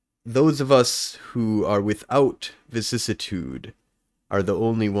 Those of us who are without vicissitude are the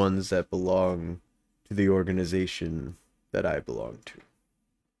only ones that belong to the organization that I belong to.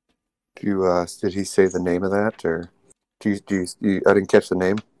 Did he say the name of that, or I didn't catch the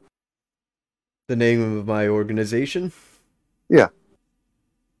name. The name of my organization? Yeah.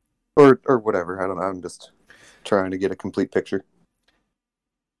 Or whatever. I don't know. I'm just trying to get a complete picture.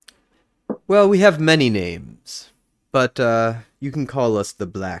 Well, we have many names, but you can call us the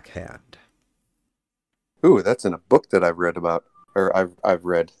Black Hand. Ooh, that's in a book that I've read about, or I've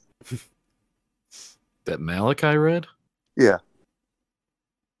read. That Malachi read? Yeah.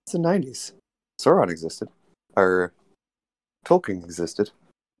 It's the 90s. Sauron existed. Or Tolkien existed.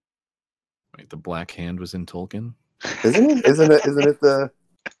 Wait, the Black Hand was in Tolkien? Isn't it?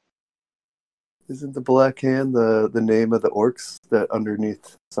 Isn't the Black Hand the name of the orcs that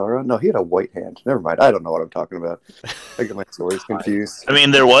underneath Sauron? No, he had a white hand. Never mind. I don't know what I'm talking about. I get my stories confused. I mean,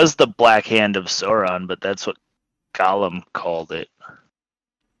 there was the Black Hand of Sauron, but that's what Gollum called it.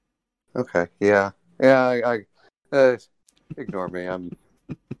 Okay. Yeah. Yeah. I ignore me.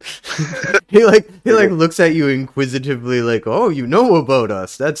 he looks at you inquisitively, like, "Oh, you know about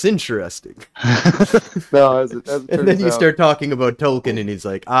us? That's interesting." No, as it and then you start talking about Tolkien, and he's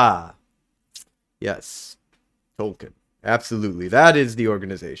like, "Ah, yes, Tolkien. Absolutely, that is the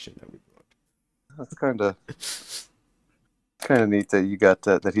organization that we belong That's kind of neat that you got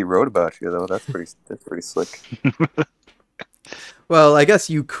that he wrote about you, though. That's pretty slick. Well, I guess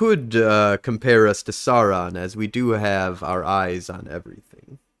you could compare us to Sauron, as we do have our eyes on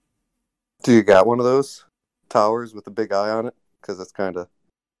everything. Do you got one of those towers with a big eye on it? Because that's kind of...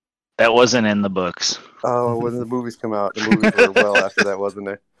 That wasn't in the books. Oh, when the movies come out, the movies were well after that, wasn't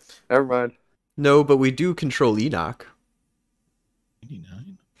they? Never mind. No, but we do control Enoch.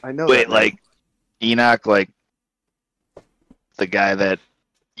 89? I know. Wait, that, like Enoch, like the guy that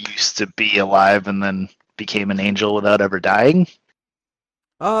used to be alive and then became an angel without ever dying?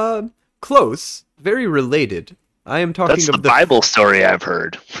 Close. Very related. I am talking That's of the Bible story I've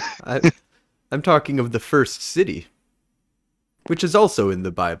heard. I'm talking of the first city, which is also in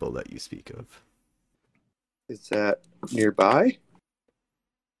the Bible that you speak of. Is that nearby?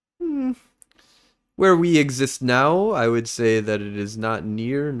 Where we exist now, I would say that it is not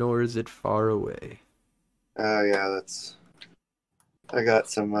near, nor is it far away. Oh, yeah, that's... I got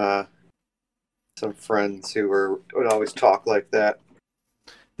some friends who would always talk like that.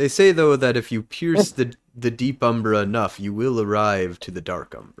 They say, though, that if you pierce the deep Umbra enough, you will arrive to the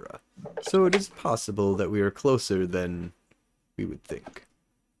dark Umbra. So it is possible that we are closer than we would think.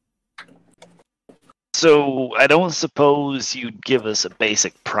 So I don't suppose you'd give us a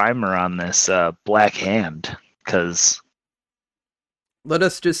basic primer on this Black Hand, because Let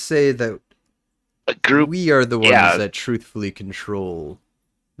us just say that a group... we are the ones yeah. that truthfully control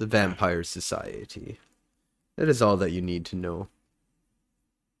the Vampire Society. That is all that you need to know.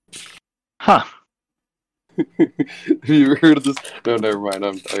 Huh. Have you ever heard of this? No, never mind.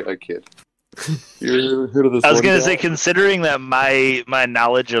 I kid. You ever heard of this? I was one gonna guy? say, considering that my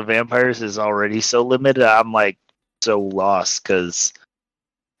knowledge of vampires is already so limited, I'm like so lost because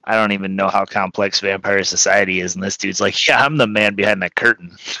I don't even know how complex Vampire Society is, and this dude's like, "Yeah, I'm the man behind that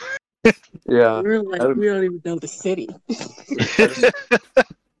curtain." Yeah, We're like, we don't even know the city. I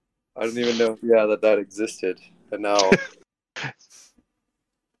didn't even know. Yeah, that existed, and now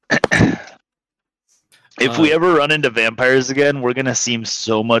If we ever run into vampires again, we're gonna seem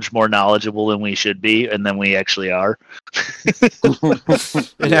so much more knowledgeable than we should be, and than we actually are.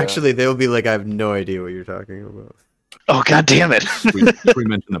 And actually, they'll be like, I have no idea what you're talking about. Oh, god damn it! we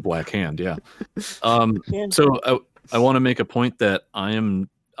mentioned the Black Hand, yeah. Yeah. So I want to make a point that I am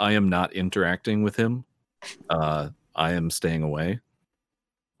not interacting with him. I am staying away.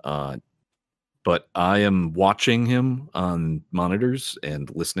 But I am watching him on monitors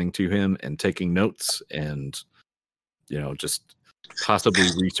and listening to him and taking notes and, just possibly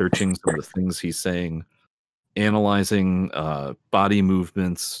researching some of the things he's saying, analyzing body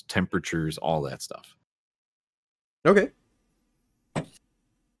movements, temperatures, all that stuff. Okay.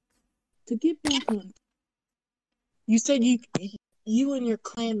 To get back on, you said you and your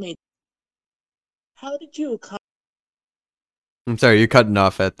clanmate. How did you accomplish? I'm sorry, you're cutting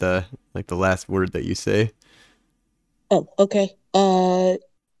off at the last word that you say. Oh, okay.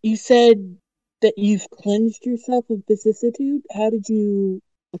 You said that you've cleansed yourself of vicissitude. How did you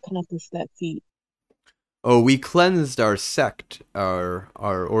accomplish that feat? Oh, we cleansed our sect, our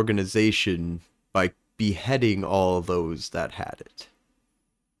organization, by beheading all those that had it.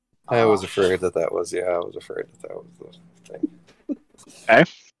 I was afraid that was. Yeah, I was afraid that was the thing. Okay.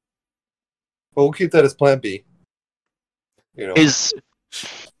 Well, we'll keep that as Plan B. Is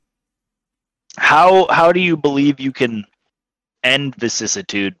how do you believe you can end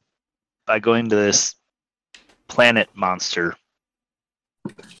vicissitude by going to this planet monster?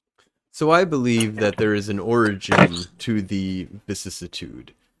 So I believe that there is an origin to the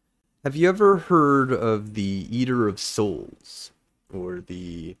vicissitude. Have you ever heard of the Eater of Souls? Or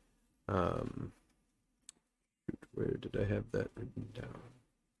the where did I have that written down?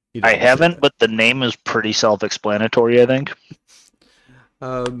 I haven't, but the name is pretty self-explanatory, I think.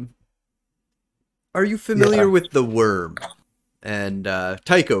 Are you familiar with the worm? And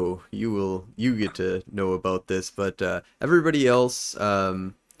Tycho, you get to know about this, but everybody else,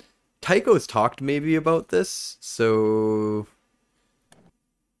 Tycho's talked maybe about this, so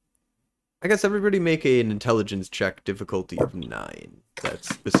I guess everybody make an intelligence check, difficulty of 9.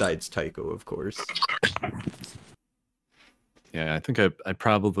 That's besides Tycho, of course. Yeah, I think I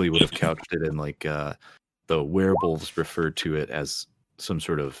probably would have couched it in like the werewolves referred to it as some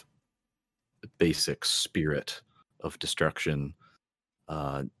sort of basic spirit of destruction,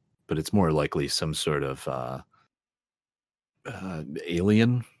 but it's more likely some sort of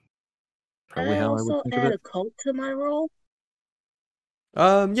alien. Probably how I would think of add it. a cult to my roll.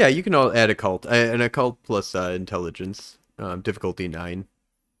 Yeah, you can all add a cult, an occult plus intelligence, difficulty 9.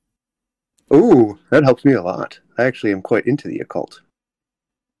 Ooh, that helps me a lot. I actually am quite into the occult.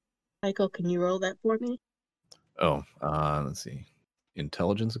 Michael, can you roll that for me? Oh, let's see.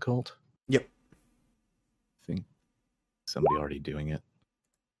 Intelligence occult? Yep. I think somebody already doing it.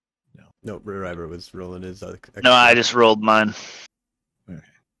 No, River was rolling his. No, I just rolled mine. Okay.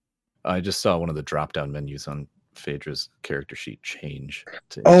 I just saw one of the drop-down menus on Phaedra's character sheet change.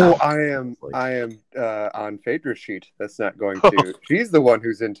 I am on Phaedra's sheet. That's not going to. She's the one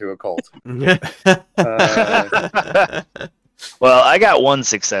who's into occult. Well, I got 1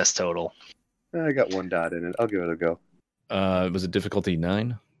 success total. I got 1 dot in it. I'll give it a go. Was it difficulty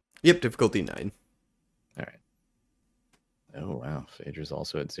 9? Yep, difficulty 9. All right. Oh wow, Phaedra's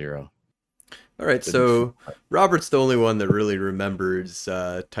also at 0. All right, so Robert's the only one that really remembers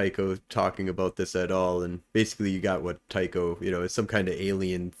Tycho talking about this at all, and basically you got what Tycho, it's some kind of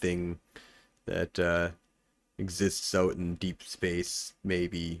alien thing that exists out in deep space.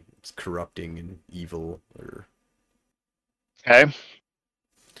 Maybe it's corrupting and evil, or... Okay.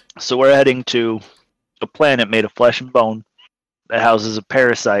 So we're heading to a planet made of flesh and bone that houses a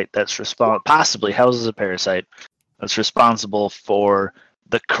parasite that's possibly houses a parasite that's responsible for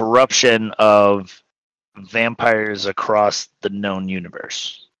the corruption of vampires across the known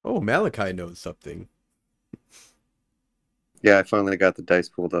universe. Oh, Malachi knows something. Yeah, I finally got the dice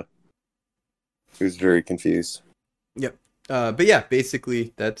pulled up. He was very confused. Yep. But yeah,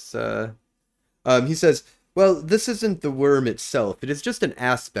 basically that's he says, well, this isn't the worm itself. It is just an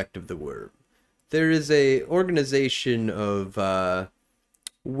aspect of the worm. There is a organization of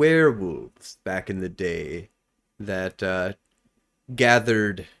werewolves back in the day that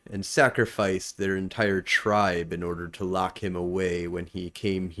gathered and sacrificed their entire tribe in order to lock him away when he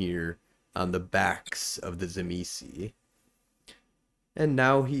came here on the backs of the Tzimisce. And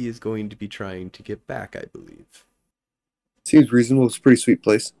now he is going to be trying to get back, I believe. Seems reasonable. It's a pretty sweet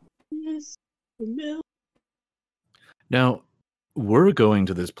place. Yes. No. Now, we're going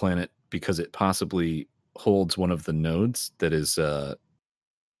to this planet because it possibly holds one of the nodes that is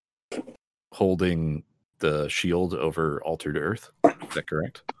holding the shield over Altered Earth. Is that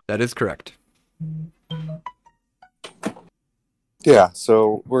correct? That is correct. Yeah,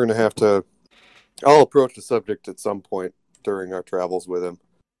 so we're gonna have to. I'll approach the subject at some point during our travels with him.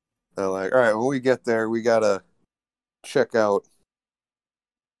 They're like, all right, when we get there, we gotta check out.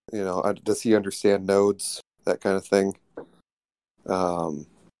 Does he understand nodes? That kind of thing.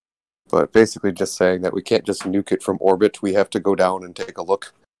 But basically, just saying that we can't just nuke it from orbit. We have to go down and take a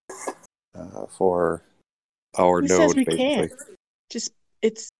look for our Who node. says we basically. can't? Just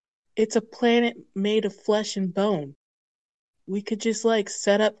it's a planet made of flesh and bone. We could just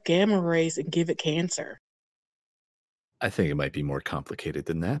set up gamma rays and give it cancer. I think it might be more complicated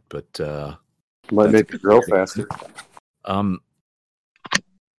than that, but Might That's make it grow faster. I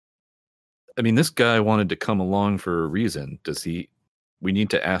mean, this guy wanted to come along for a reason. We need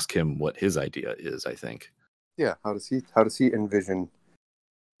to ask him what his idea is, I think. Yeah, how does he envision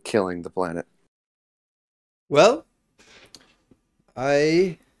killing the planet? Well,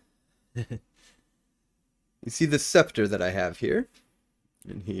 you see the scepter that I have here,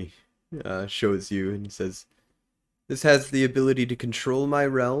 and he shows you, and he says, "This has the ability to control my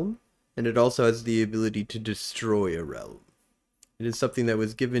realm, and it also has the ability to destroy a realm. It is something that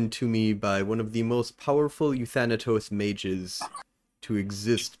was given to me by one of the most powerful Euthanatos mages to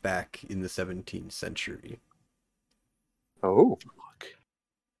exist back in the 17th century. Oh,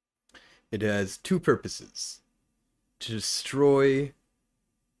 It has two purposes: to destroy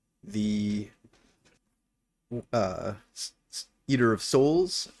the Eater of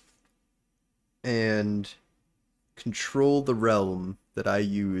Souls and control the realm that I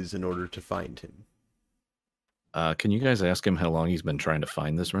use in order to find him." Can you guys ask him how long he's been trying to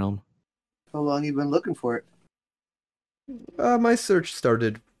find this realm? how long you been looking for it? My search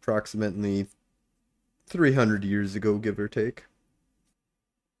started approximately 300 years ago, give or take.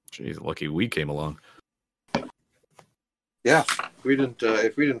 Jeez, lucky we came along. Yeah, if we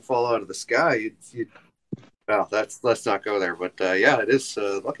didn't fall out of the sky, you'd well, let's not go there. But yeah, it is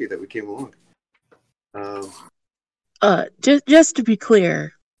lucky that we came along. Just to be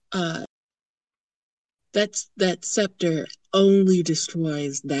clear, that scepter only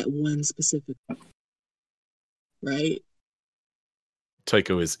destroys that one specific, right?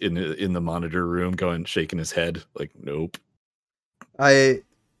 Tycho is in the monitor room, shaking his head, like, nope.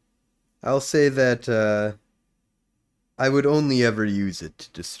 I'll say that I would only ever use it to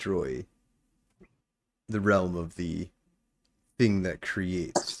destroy the realm of the thing that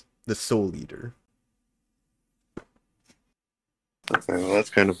creates the Soul Eater. Okay, well, that's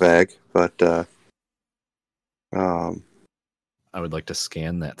kind of vague, but I would like to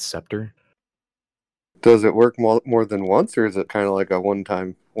scan that scepter. does it work more than once, or is it kind of like a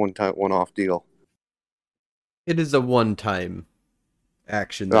one-off deal? It is a one-time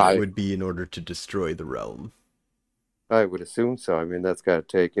action that Right. it would be in order to destroy the realm. I would assume so. I mean, that's got to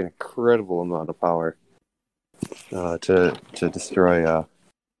take an incredible amount of power to destroy,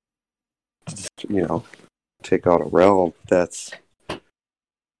 take out a realm.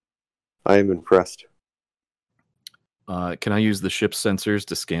 I am impressed. Can I use the ship's sensors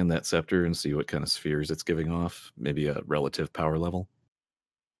to scan that scepter and see what kind of spheres it's giving off? Maybe a relative power level?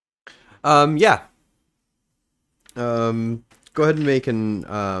 Yeah. Go ahead and make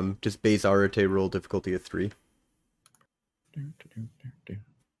an just base Arate roll difficulty of 3.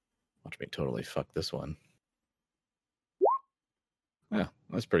 Watch me totally fuck this one. Yeah,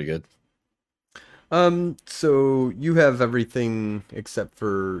 that's pretty good. So you have everything except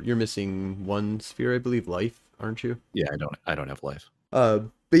for you're missing one sphere, I believe, life, aren't you? Yeah, I don't have life. But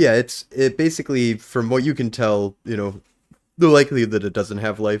yeah, it basically, from what you can tell, the likelihood that it doesn't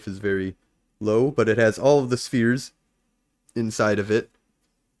have life is very low, but it has all of the spheres inside of it.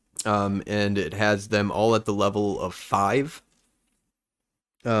 And it has them all at the level of 5.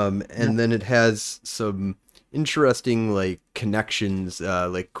 And then it has some interesting connections,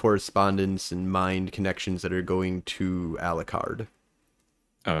 correspondence and mind connections that are going to Alucard.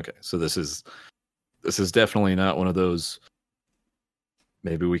 Okay, so this is definitely not one of those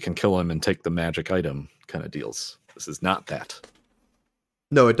maybe we can kill him and take the magic item kind of deals. This is not that.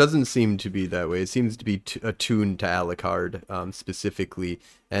 No, it doesn't seem to be that way. It seems to be attuned to Alucard specifically,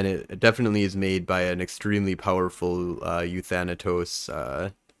 and it definitely is made by an extremely powerful Euthanatos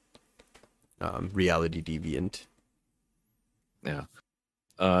reality deviant. Yeah.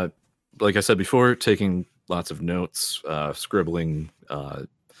 Like I said before, taking lots of notes, scribbling,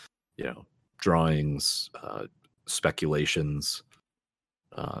 drawings, speculations,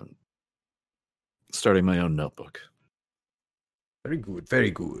 starting my own notebook. Very good,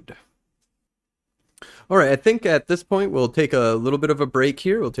 very good. All right, I think at this point we'll take a little bit of a break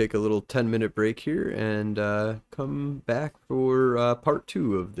here. We'll take a little 10-minute break here and come back for part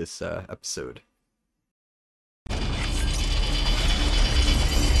 2 of this episode.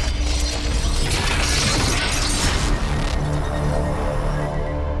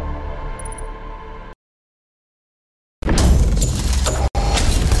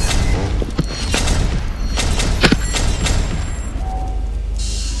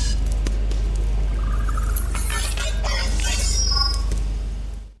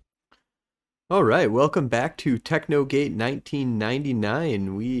 All right, welcome back to Technogate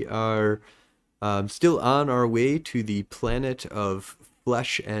 1999. We are still on our way to the planet of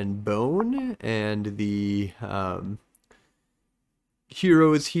flesh and bone, and the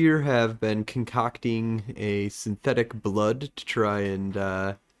heroes here have been concocting a synthetic blood to try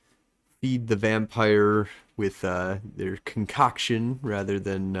and feed the vampire with their concoction rather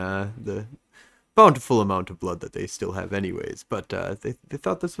than the bountiful amount of blood that they still have anyways. But they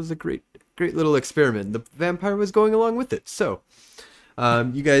thought this was a great little experiment. The vampire was going along with it. So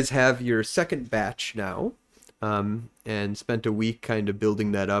you guys have your second batch now, and spent a week kind of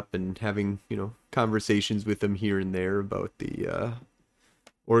building that up and having, conversations with him here and there about the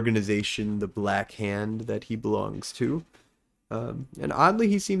organization, the Black Hand, that he belongs to. And oddly,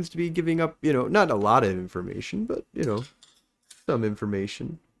 he seems to be giving up, not a lot of information, but, some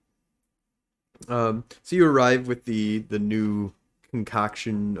information. So you arrive with the new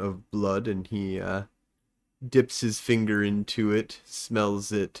concoction of blood, and he dips his finger into it,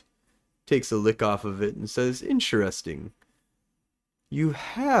 smells it, takes a lick off of it, and says, "Interesting. You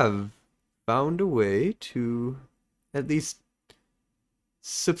have found a way to at least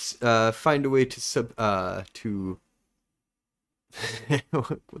find a way to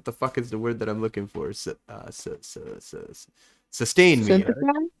what the fuck is the word that I'm looking for? Sustain me."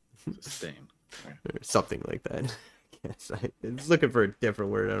 Sympathize? Sustain. Or something like that. Yes, I was looking for a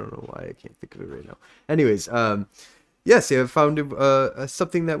different word. I don't know why I can't think of it right now. Anyways, yes, I have found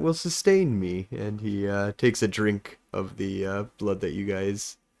something that will sustain me, and he takes a drink of the blood that you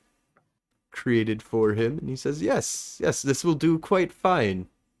guys created for him, and he says, yes, this will do quite fine."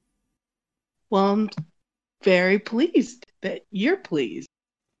 Well, I'm very pleased that you're pleased.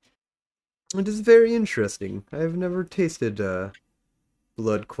 It is very interesting. I have never tasted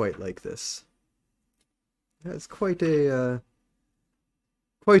blood quite like this. It has quite an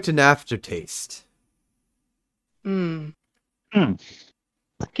aftertaste. Hmm. Hmm.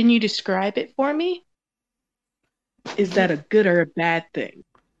 Can you describe it for me? Is that a good or a bad thing?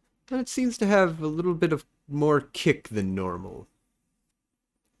 It seems to have a little bit of more kick than normal.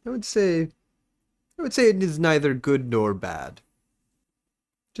 I would say it is neither good nor bad.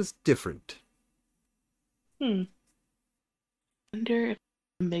 Just different. I wonder if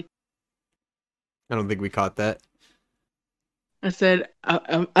I can make. I don't think we caught that. I said,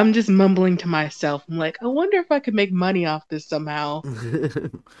 I'm just mumbling to myself. I'm like, I wonder if I could make money off this somehow.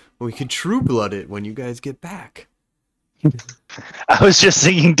 We could true blood it when you guys get back. I was just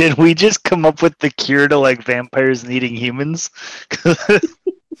thinking, did we just come up with the cure to like vampires needing humans?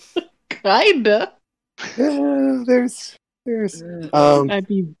 Kinda. There's I'd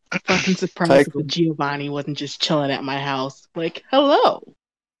be fucking surprised if Giovanni wasn't just chilling at my house. Like, hello.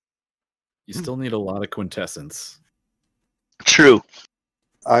 You still need a lot of quintessence. True.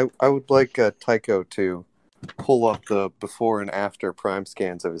 I would like Tycho to pull up the before and after prime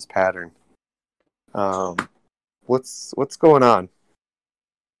scans of his pattern. What's going on?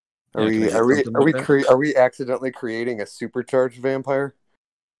 Are we accidentally creating a supercharged vampire?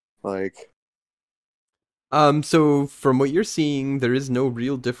 Like, so from what you're seeing, there is no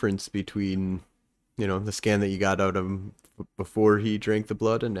real difference between, the scan that you got out of him before he drank the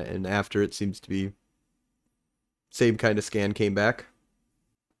blood and after. It seems to be same kind of scan came back.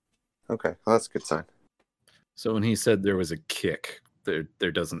 okay, well, that's a good sign. So when he said there was a kick, there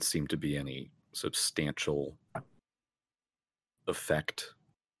doesn't seem to be any substantial effect.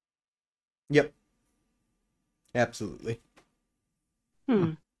 Yep. Absolutely.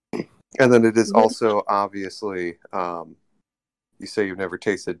 Hmm. And then it is also obviously, you say you've never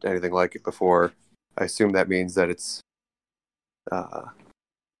tasted anything like it before. I assume that means that it's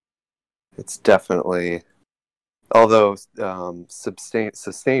definitely, although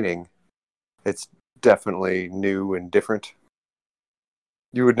sustaining, it's definitely new and different.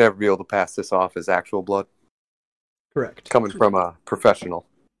 You would never be able to pass this off as actual blood. Correct. Coming from a professional.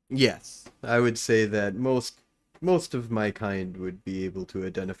 Yes, I would say that most of my kind would be able to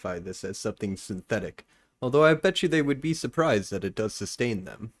identify this as something synthetic. Although I bet you they would be surprised that it does sustain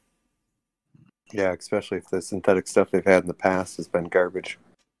them. Yeah, especially if the synthetic stuff they've had in the past has been garbage.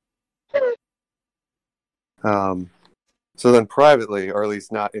 So then privately, or at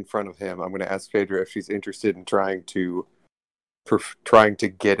least not in front of him, I'm going to ask Phaedra if she's interested in trying to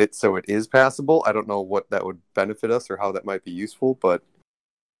get it so it is passable. I don't know what that would benefit us or how that might be useful, but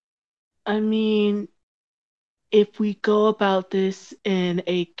I mean, if we go about this in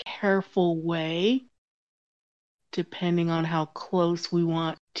a careful way, depending on how close we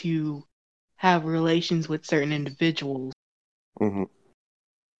want to have relations with certain individuals, mhm.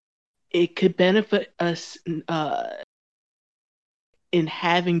 it could benefit us in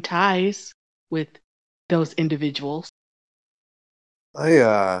having ties with those individuals.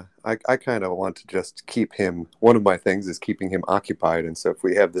 I kind of want to just keep him. One of my things is keeping him occupied, and so if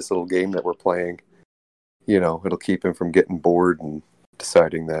we have this little game that we're playing, it'll keep him from getting bored and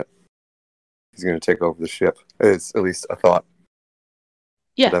deciding that he's going to take over the ship. It's at least a thought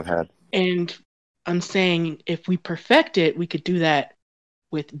that Yeah, I've had. and I'm saying if we perfect it, we could do that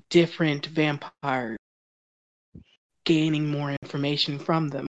with different vampires, gaining more information from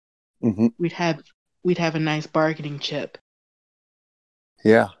them. Mm-hmm. We'd have a nice bargaining chip.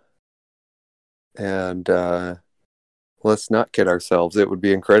 Yeah, and let's not kid ourselves. It would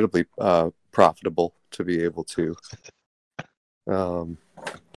be incredibly profitable to be able to,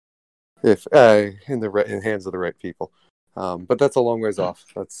 if in the hands of the right people. But that's a long ways off.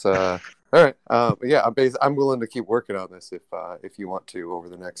 That's all right. Yeah, I'm willing to keep working on this if you want to over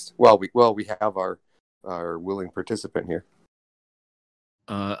the next. We have our willing participant here.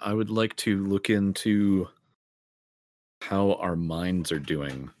 I would like to look into how our minds are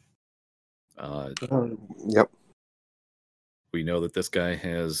doing. Yep. We know that this guy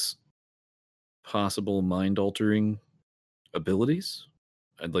has possible mind-altering abilities.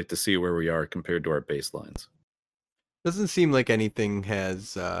 I'd like to see where we are compared to our baselines. Doesn't seem like anything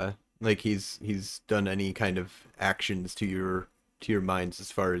has like he's done any kind of actions to your minds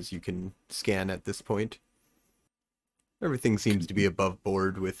as far as you can scan at this point. Everything seems to be above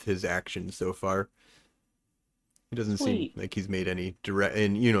board with his actions so far. He doesn't seem like he's made any direct,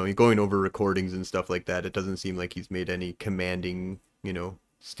 and going over recordings and stuff like that, it doesn't seem like he's made any commanding,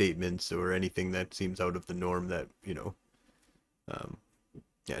 statements or anything that seems out of the norm that,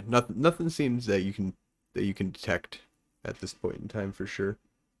 yeah, nothing seems that you can detect at this point in time for sure.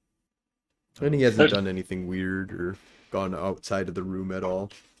 And he hasn't done anything weird or gone outside of the room at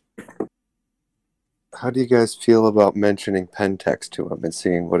all. How do you guys feel about mentioning pen text to him and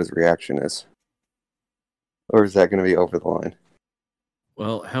seeing what his reaction is? Or is that going to be over the line?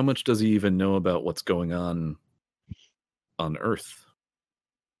 Well, how much does he even know about what's going on Earth?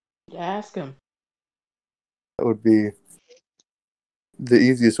 Ask him. That would be the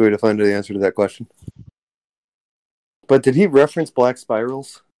easiest way to find the answer to that question. But did he reference black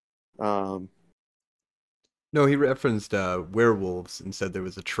spirals? No, he referenced werewolves and said there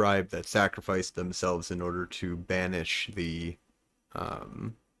was a tribe that sacrificed themselves in order to banish the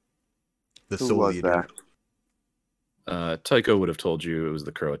Soul was Eater. that? Tycho would have told you it was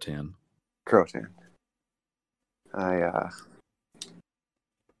the Croatan. Croatan. Yeah,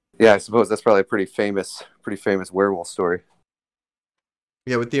 I suppose that's probably a pretty famous werewolf story.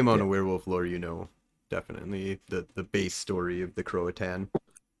 Yeah, with the amount of werewolf lore, definitely the base story of the Croatan.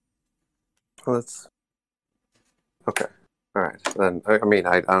 Well, that's okay. All right, then. I mean,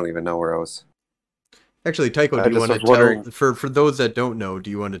 I don't even know where I was. Actually, Tycho, do you want to tell for those that don't know?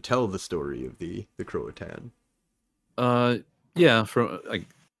 Do you want to tell the story of the Croatan? Yeah, from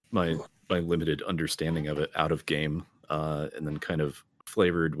my limited understanding of it out of game, and then kind of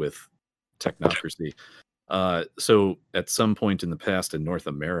flavored with technocracy. So at some point in the past in North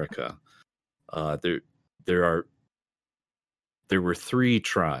America, there were 3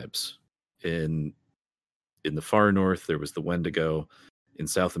 tribes. In the far north, there was the Wendigo. In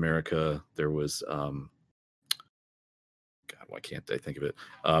South America, there was God, why can't I think of it?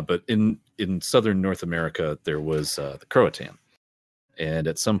 But in southern North America, there was the Croatan. And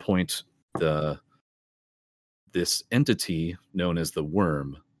at some point, this entity known as the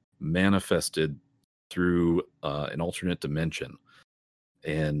Worm manifested through an alternate dimension.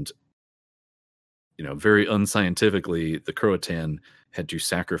 And, very unscientifically, the Croatan had to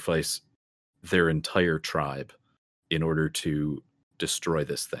sacrifice their entire tribe in order to destroy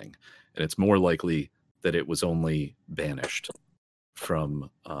this thing. And it's more likely that it was only banished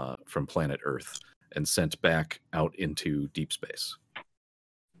from planet Earth and sent back out into deep space.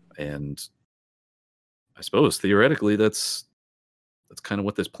 And I suppose theoretically that's kind of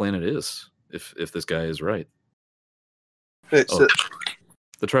what this planet is, if this guy is right. The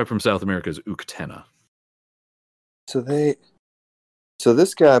tribe from South America is Uktena. So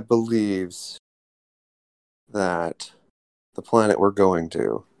this guy believes that the planet we're going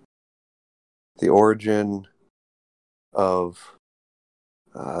to, the origin of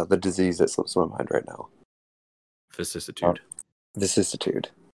the disease that slips my mind right now. Vicissitude.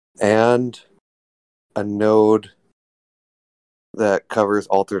 And a node that covers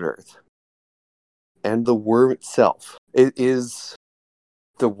altered Earth. And the worm itself. It is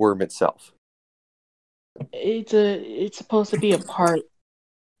the worm itself. It's supposed to be a part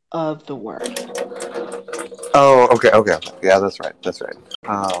of the worm. Oh, okay. Yeah, that's right.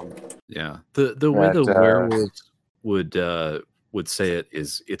 Yeah, the way the werewolves would would say it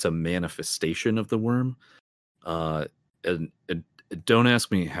is it's a manifestation of the worm. And don't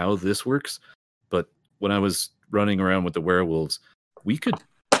ask me how this works, but when I was running around with the werewolves, we could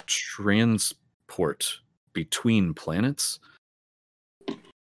transport between planets,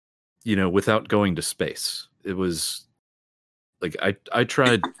 without going to space. It was like I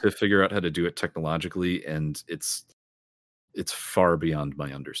tried to figure out how to do it technologically, and it's far beyond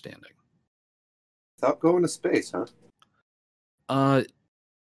my understanding. Without going to space, huh?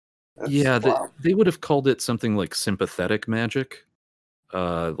 Yeah, wow. they would have called it something like sympathetic magic.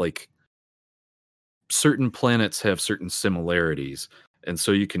 Like certain planets have certain similarities, and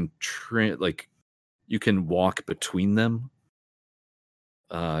so you can you can walk between them.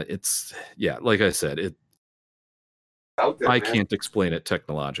 It's like I said, Out there, I man. can't explain it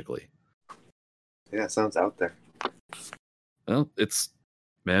technologically. Yeah, it sounds out there. Well,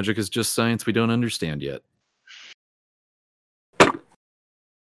 magic is just science we don't understand yet. I'm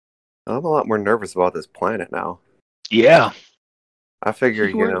a lot more nervous about this planet now. Yeah. I figure,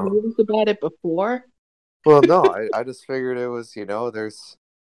 You weren't nervous about it before? Well, no, I just figured it was, there's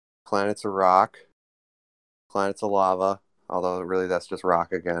planets of rock, planets of lava, although really that's just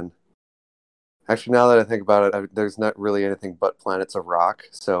rock again. Actually, now that I think about it, there's not really anything but planets of rock,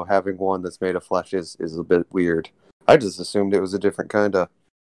 so having one that's made of flesh is a bit weird. I just assumed it was a different kind of,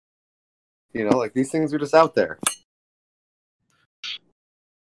 like these things are just out there.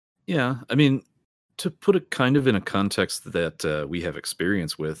 Yeah, I mean, to put it kind of in a context that we have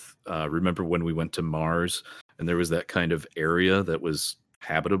experience with, remember when we went to Mars and there was that kind of area that was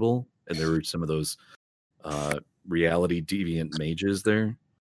habitable, and there were some of those reality deviant mages there?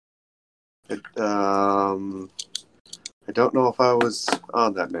 I don't know if I was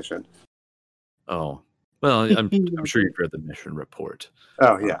on that mission. Oh, well, I'm sure you've read the mission report.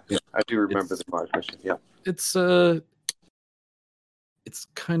 Oh, yeah. I do remember the Mars mission, yeah. It's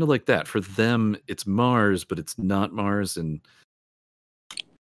kind of like that. For them, it's Mars, but it's not Mars, and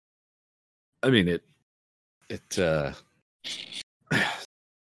I mean the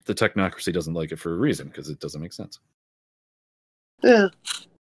technocracy doesn't like it for a reason, because it doesn't make sense. Yeah.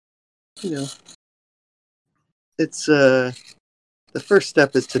 It's the first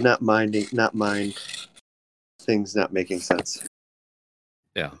step is to not mind things not making sense.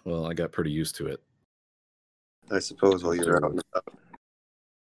 Yeah, well, I got pretty used to it. I suppose while you're out and about.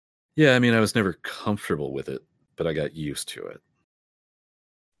 Yeah, I mean, I was never comfortable with it, but I got used to it.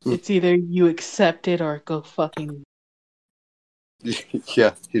 It's either you accept it or go fucking.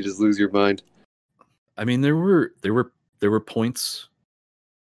 Yeah, you just lose your mind. I mean, there were points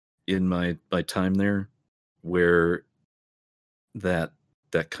in my time there where that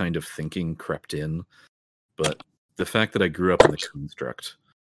kind of thinking crept in, but the fact that I grew up in the construct,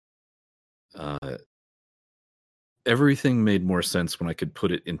 everything made more sense when I could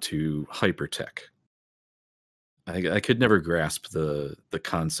put it into hypertech. I could never grasp the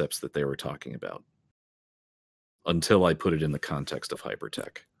concepts that they were talking about until I put it in the context of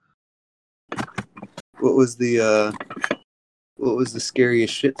hypertech. What was the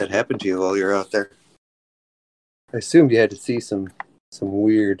scariest shit that happened to you while you were out there? I assumed you had to see some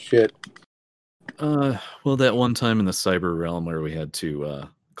weird shit. Well, that one time in the cyber realm where we had to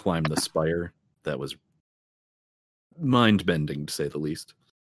climb the spire, that was mind-bending, to say the least.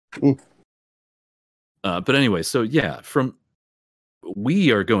 But anyway, so yeah,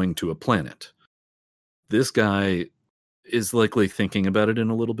 we are going to a planet. This guy is likely thinking about it in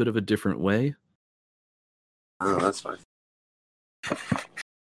a little bit of a different way. Oh, that's fine.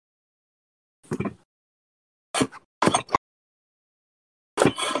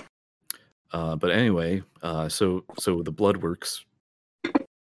 But anyway, so the blood works.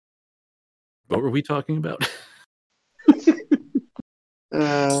 What were we talking about?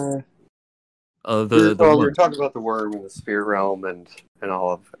 We're worm. talking about the worm and the sphere realm and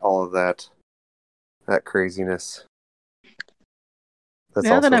all of that craziness.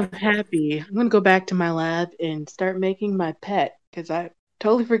 Now that I'm happy, I'm gonna go back to my lab and start making my pet, because I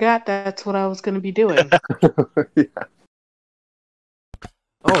totally forgot that's what I was gonna be doing. Yeah.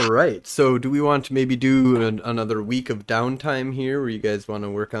 All right. So, do we want to maybe do another week of downtime here, where you guys want to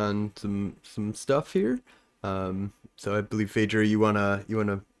work on some stuff here? So, I believe Phaedra, you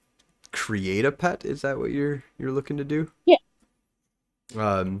wanna create a pet. Is that what you're looking to do? Yeah.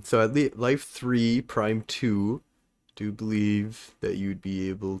 So at Life 3 Prime 2, do believe that you'd be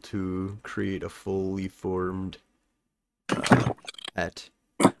able to create a fully formed pet.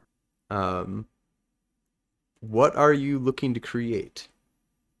 What are you looking to create?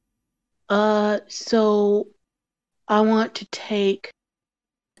 So I want to take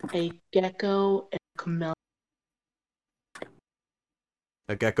a gecko and a chameleon.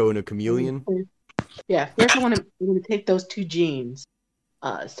 A gecko and a chameleon. Yeah, first I want to take those two genes,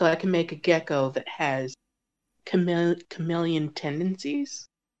 so I can make a gecko that has chameleon tendencies.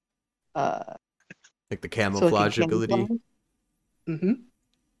 Like the So it can camouflage ability. camouflage. Mm-hmm.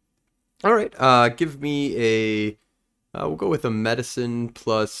 All right. Give me a. We'll go with a medicine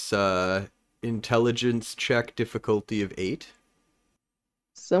plus intelligence check, difficulty of 8.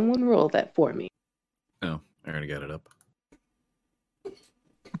 Someone roll that for me. Oh, I already got it up.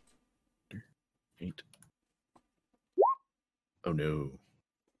 8. Oh no.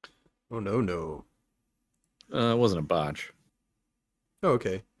 Oh no. It wasn't a botch. Oh,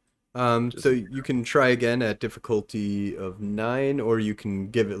 okay. So you can try again at difficulty of 9, or you can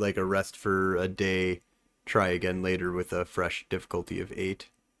give it like a rest for a day. Try again later with a fresh difficulty of 8.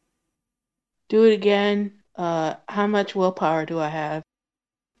 Do it again. How much willpower do I have?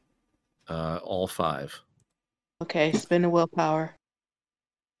 All 5. Okay, spend a willpower.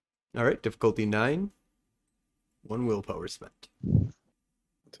 All right, difficulty 9. 1 willpower spent.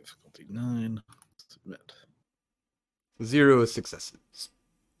 Difficulty 9. Submit. 0 successes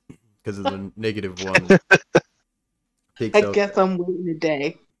because of the negative 1. I guess I'm waiting a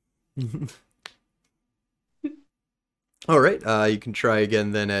day. All right, you can try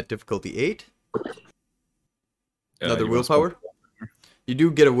again then at difficulty 8. Another willpower. You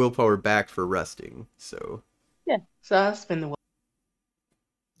do get a willpower back for resting, so. Yeah, so I'll spend the willpower.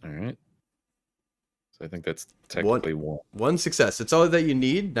 All right. So I think that's technically 1. 1 success. It's all that you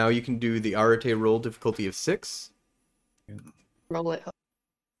need. Now you can do the Arate roll, difficulty of 6. Roll it.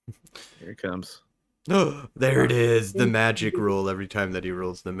 Here it comes. There it is, the magic roll. Every time that he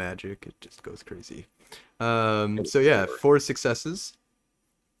rolls the magic, it just goes crazy. So yeah, 4 successes.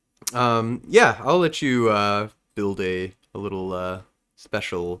 Yeah, I'll let you build a little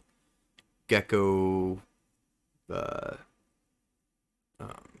special gecko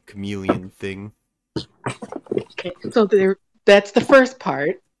chameleon thing. Okay, so that's the first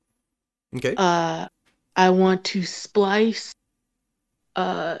part. Okay. I want to splice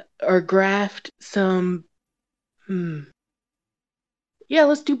or graft some. Yeah,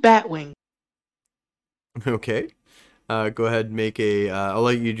 let's do Batwing. Okay. Go ahead and make a. I'll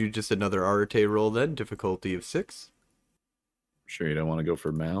let you do just another Arate roll then, difficulty of 6. Sure you don't want to go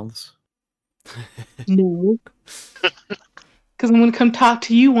for mouths? No. Because I'm going to come talk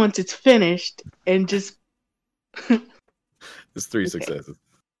to you once it's finished and just. It's 3 Okay. successes.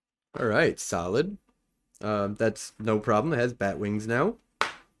 All right, solid. That's no problem. It has bat wings now.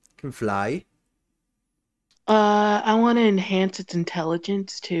 Can fly. I want to enhance its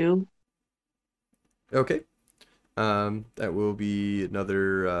intelligence too. Okay. That will be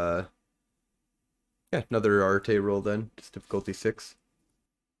another another Arate roll then. Just difficulty 6.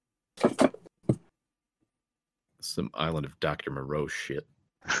 Some Island of Dr. Moreau shit.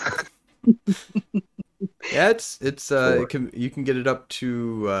 Yeah, it's you can get it up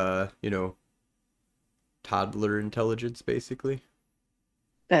to toddler intelligence basically.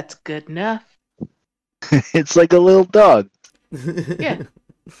 That's good enough. It's like a little dog. Yeah.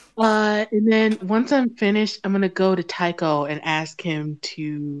 And then once I'm finished, I'm gonna go to Tycho and ask him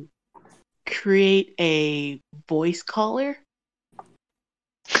to create a voice caller.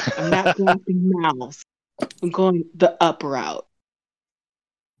 I'm not grabbing mouths. I'm going the up route.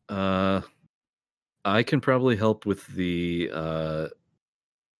 I can probably help with the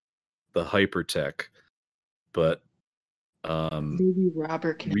hypertech, but Maybe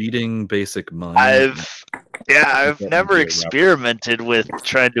Robert can. reading basic mind. I've That never might be a experimented with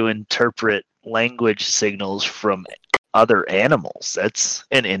trying to interpret language signals from other animals. That's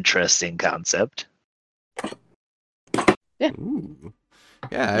an interesting concept. Ooh.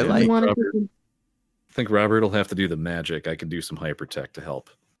 Yeah, I Yeah, like. You wanna Robert. do- I think Robert will have to do the magic. I can do some hypertech to help.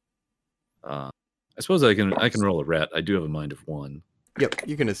 I suppose I can roll a rat. I do have a mind of 1. Yep,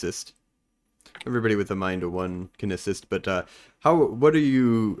 you can assist. Everybody with a mind of 1 can assist, but how are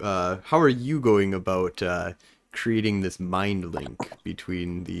you going about creating this mind link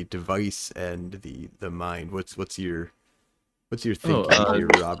between the device and the mind? What's your thinking here,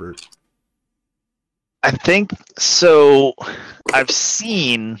 Robert? I think so. I've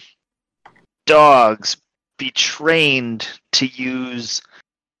seen dogs be trained to use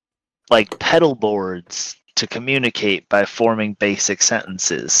like pedal boards to communicate by forming basic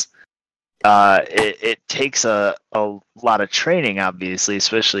sentences. It takes a lot of training, obviously,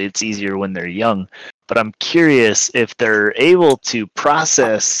 especially it's easier when they're young. But I'm curious if they're able to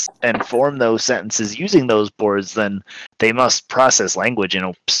process and form those sentences using those boards, then they must process language in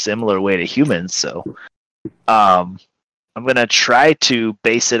a similar way to humans. So I'm going to try to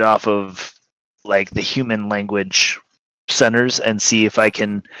base it off of like the human language centers and see if I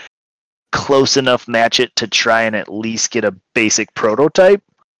can close enough match it to try and at least get a basic prototype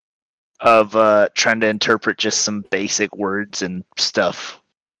of trying to interpret just some basic words and stuff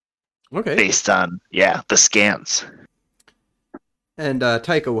Okay. based on the scans. And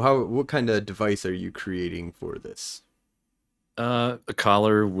Tycho, what kind of device are you creating for this? A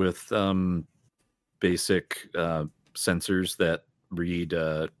collar with basic sensors that read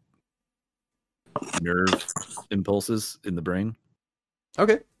nerve impulses in the brain.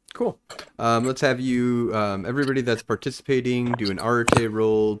 Okay, cool. Let's have you, everybody that's participating, do an Arte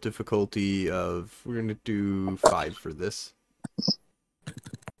roll. Difficulty of, we're going to do 5 for this.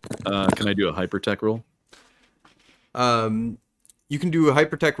 Can I do a hypertech roll? You can do a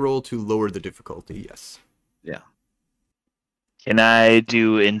hypertech roll to lower the difficulty, yes. Yeah. Can I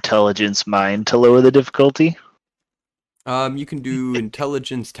do intelligence mind to lower the difficulty? You can do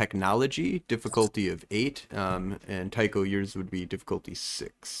intelligence technology, difficulty of 8, and Tycho, yours would be difficulty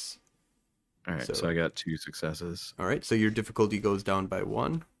 6. All right, so I got 2 successes. All right, so your difficulty goes down by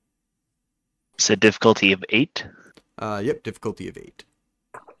 1. So difficulty of 8? Yep, difficulty of 8.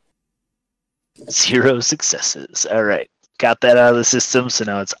 0 successes. All right. Got that out of the system, so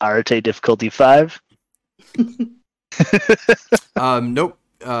now it's Arte difficulty 5. Nope,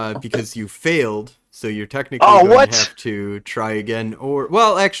 because you failed, so you're technically going to have to try again. Or,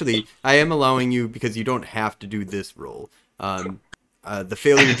 well, actually, I am allowing you because you don't have to do this roll. The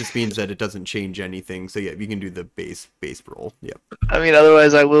failure just means that it doesn't change anything. So yeah, you can do the base roll. Yep. I mean,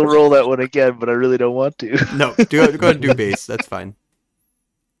 otherwise I will roll that one again, but I really don't want to. No, go ahead and do base. That's fine.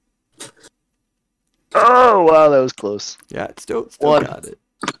 Oh wow, that was close. Yeah, it still got it.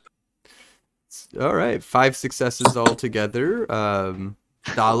 All right, 5 successes altogether.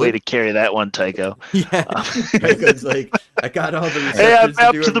 Solid. Way to carry that one, Tycho. Yeah, Tycho's like, I got all the receptors. Hey, I'm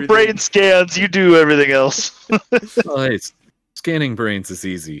up to the brain scans. You do everything else. Oh, hey, scanning brains is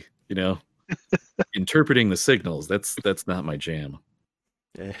easy, you know. Interpreting the signals, that's not my jam.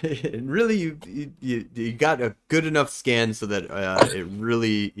 And really, you got a good enough scan so that it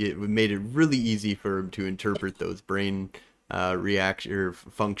made it really easy for him to interpret those brain reaction or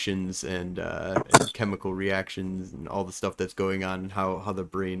functions and chemical reactions and all the stuff that's going on and how the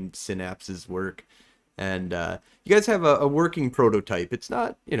brain synapses work. And you guys have a working prototype. It's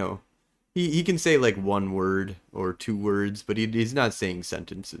not, he can say like 1 word or 2 words, but he's not saying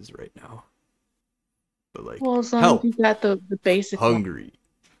sentences right now. But like, well, as long help, as you got the basic hungry.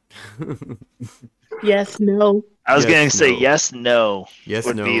 Yes, no. I was going to say no. yes, no. Yes,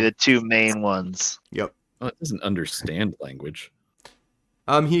 would no. be the 2 main ones. Yep. Well, it doesn't understand language.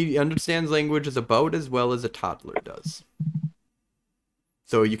 He understands language as about as well as a toddler does.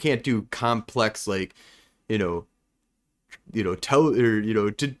 So you can't do complex like, tell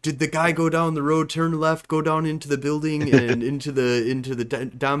or did the guy go down the road, turn left, go down into the building and into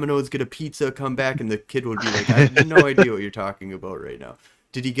the Domino's, get a pizza, come back, and the kid would be like, I have no idea what you're talking about right now.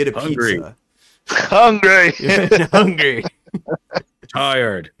 Did he get a pizza? Hungry. Hungry.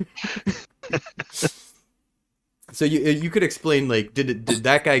 Tired. So you could explain like, did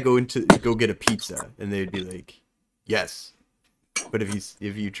that guy go get a pizza? And they'd be like, yes. But if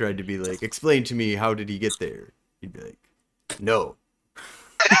you tried to be like, explain to me, how did he get there? He'd be like, no.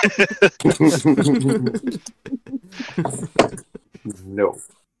 No.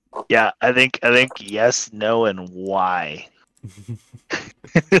 Yeah, I think yes, no, and why.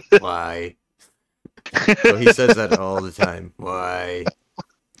 Why? Well, he says that all the time. Why?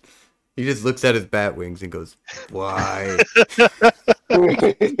 He just looks at his bat wings and goes, why?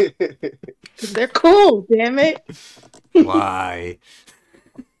 They're cool, damn it. Why?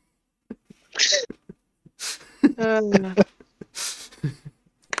 Yeah,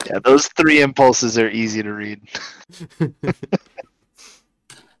 those 3 impulses are easy to read.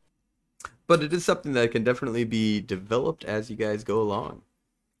 But it is something that can definitely be developed as you guys go along.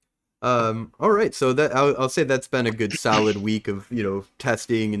 All right, so that I'll say that's been a good solid week of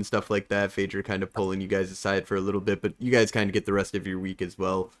testing and stuff like that. Phaedra kind of pulling you guys aside for a little bit, but you guys kind of get the rest of your week as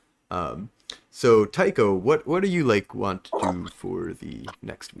well. So Tycho, what do you want to do for the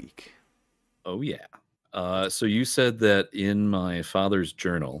next week? Oh yeah. So you said that in my father's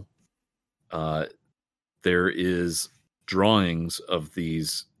journal, there is drawings of the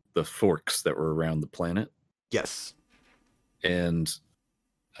forks that were around the planet. Yes. And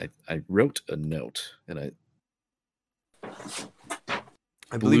I wrote a note, and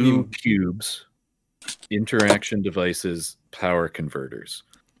I believe blue cubes, interaction devices, power converters.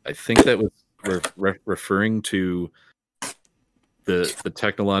 I think that was referring to the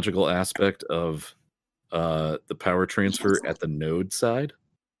technological aspect of the power transfer at the node side.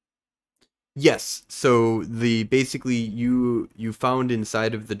 Yes. So basically you found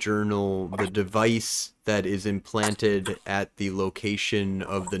inside of the journal the device that is implanted at the location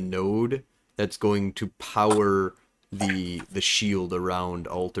of the node that's going to power the shield around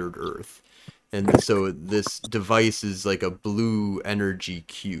Altered Earth. And so this device is like a blue energy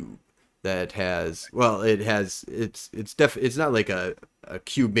cube that has, well, it's not like a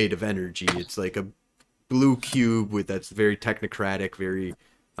cube made of energy. It's like a blue cube with that's very technocratic, very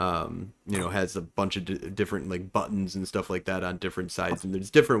has a bunch of different like buttons and stuff like that on different sides, and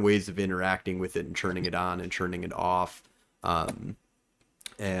there's different ways of interacting with it and turning it on and turning it off, and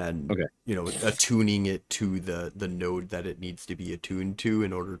Okay. attuning it to the node that it needs to be attuned to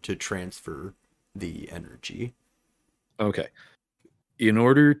in order to transfer the energy. Okay. In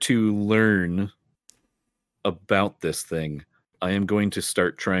order to learn about this thing, I am going to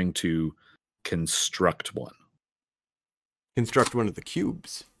start trying to construct one. Construct one of the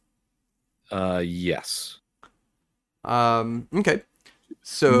cubes. Yes. Okay.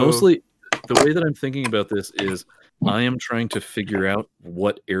 So Mostly, the way that I'm thinking about this is I am trying to figure out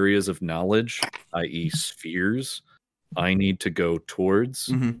what areas of knowledge, i.e. spheres, I need to go towards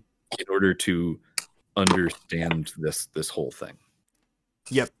Mhm. in order to understand this whole thing.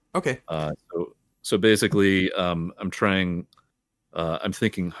 Yep. Okay. So basically, I'm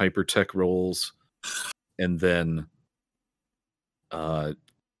thinking hypertech roles, and then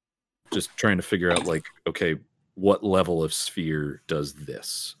just trying to figure out like, okay, what level of sphere does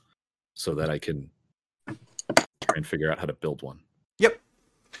this, so that I can try and figure out how to build one. Yep.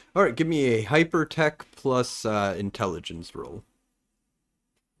 All right. Give me a hypertech plus intelligence roll.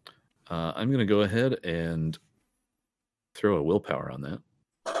 I'm going to go ahead and throw a willpower on that.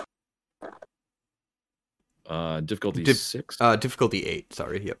 Difficulty 6. Difficulty 8.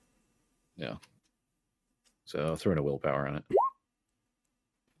 Sorry. Yep. Yeah. So throwing a willpower on it.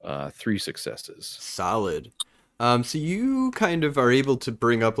 3 successes. Solid. So you kind of are able to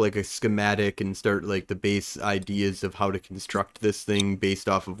bring up like a schematic and start like the base ideas of how to construct this thing based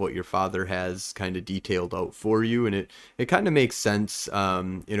off of what your father has kind of detailed out for you, and it kind of makes sense.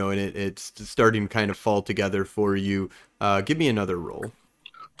 And it's starting to kind of fall together for you. Give me another roll.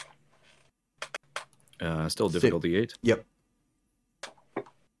 Still difficulty 8. Yep. All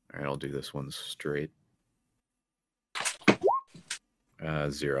right, I'll do this one straight.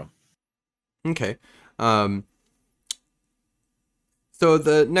 0. Okay. So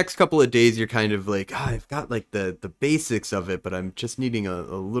the next couple of days, you're kind of like, I've got like the basics of it, but I'm just needing a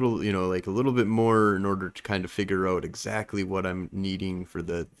little, like a little bit more in order to kind of figure out exactly what I'm needing for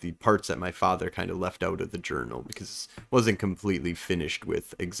the parts that my father kind of left out of the journal, because it wasn't completely finished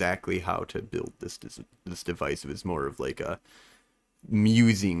with exactly how to build this device. It was more of like a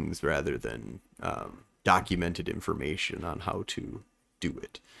musings rather than documented information on how to do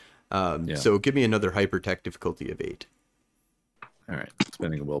it. So give me another hypertech difficulty of 8. All right,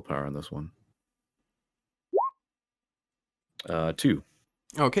 spending a willpower on this one. 2.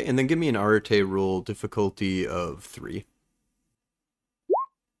 Okay, and then give me an Arete roll difficulty of 3.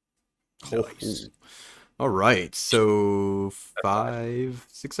 Nice. All right, so 5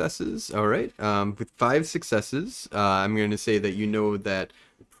 successes. All right, with 5 successes, I'm going to say that you know that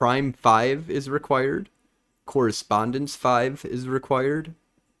Prime 5 is required, Correspondence 5 is required,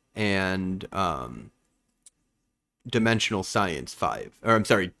 and Dimensional Science 5, or I'm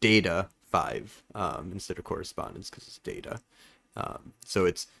sorry, Data 5, instead of Correspondence because it's Data. So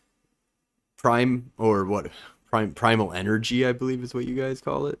it's Primal Energy, I believe is what you guys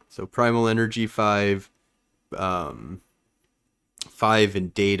call it. So Primal Energy 5, 5 in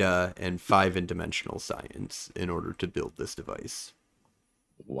Data, and 5 in Dimensional Science in order to build this device.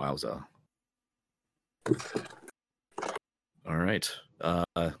 Wowza. All right.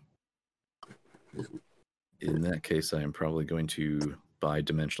 In that case, I am probably going to buy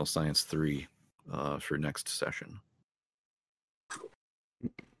Dimensional Science 3 for next session.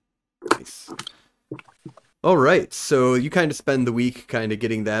 Nice. All right, so you kind of spend the week kind of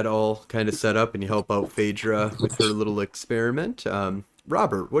getting that all kind of set up, and you help out Phaedra with her little experiment.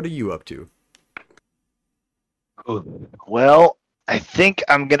 Robert, what are you up to? Well, I think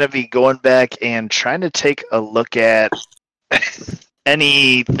I'm going to be going back and trying to take a look at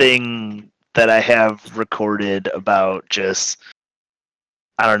anything that I have recorded about just,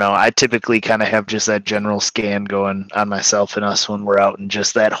 I don't know, I typically kind of have just that general scan going on myself and us when we're out, and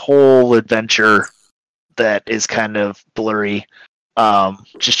just that whole adventure that is kind of blurry.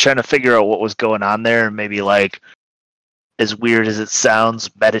 Just trying to figure out what was going on there, and maybe, like, as weird as it sounds,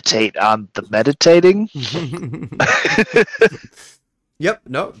 meditate on the meditating. Yep,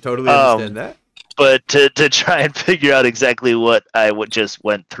 no, totally understand that. but to try and figure out exactly what I just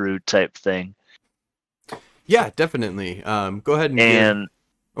went through type thing. Yeah, definitely. Go ahead and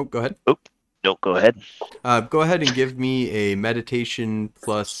go ahead. No, go ahead. Go ahead and give me a meditation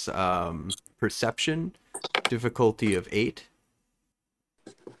plus perception, difficulty of 8.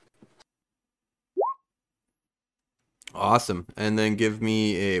 Awesome. And then give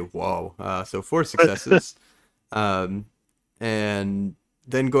me a so 4 successes. And then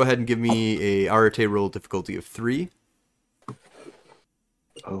go ahead and give me a Arate roll difficulty of 3.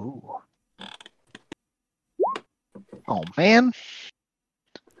 Oh man.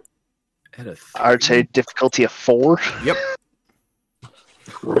 At a 3. Arate difficulty of 4. Yep.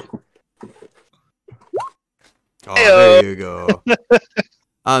 Oh, there you go.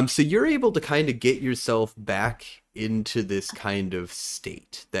 So you're able to kind of get yourself back into this kind of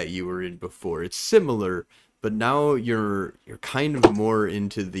state that you were in before. It's similar, but now you're kind of more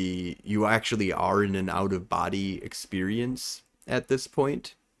into you actually are in an out of body experience at this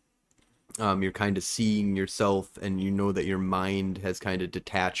point. You're kind of seeing yourself, and you know that your mind has kind of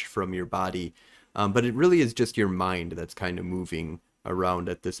detached from your body, but it really is just your mind that's kind of moving around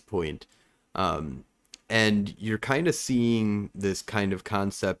at this point. And you're kind of seeing this kind of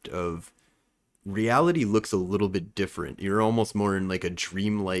concept of reality looks a little bit different. You're almost more in like a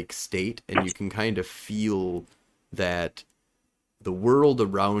dreamlike state, and you can kind of feel that the world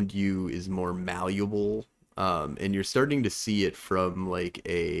around you is more malleable, and you're starting to see it from like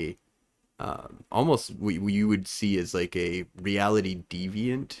a almost what you would see as like a reality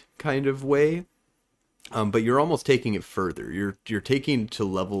deviant kind of way. But you're almost taking it further. You're taking it to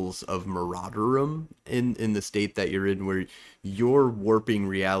levels of marauderism in the state that you're in, where you're warping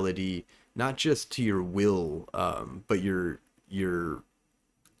reality not just to your will, but you're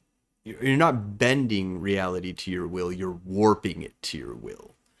not bending reality to your will. You're warping it to your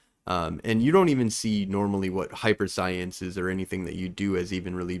will. And you don't even see normally what hyperscience is or anything that you do as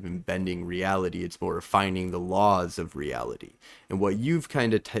even really even bending reality. It's more finding the laws of reality. And what you've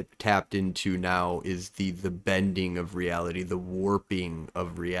kind of tapped into now is the bending of reality, the warping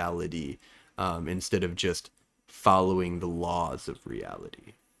of reality, instead of just following the laws of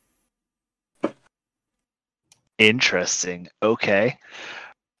reality. Interesting. Okay.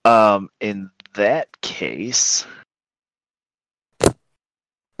 In that case,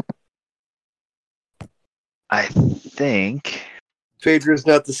 I think Phaedra's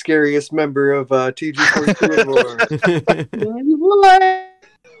not the scariest member of TG42 anymore.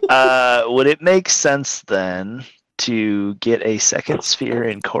 would it make sense then to get a second sphere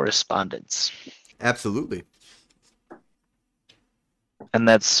in correspondence? Absolutely. And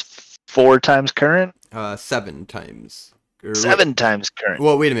that's 4 times current? 7 times. 7 times current.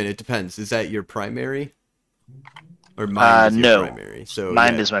 Well, wait a minute. It depends. Is that your primary? Or mind is your no. primary? So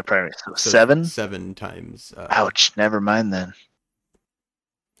Mind is my primary. So 7? 7 times. Ouch. Never mind then.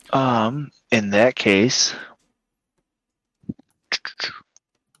 In that case,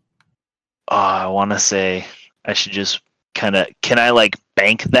 I want to say I should just kind of, can I like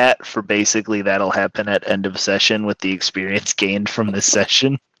bank that for basically that'll happen at end of session with the experience gained from this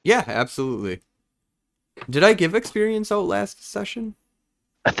session? Yeah, absolutely. Did I give experience out last session?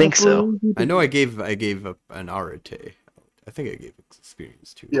 I think so. I know I gave an Arate. I think I gave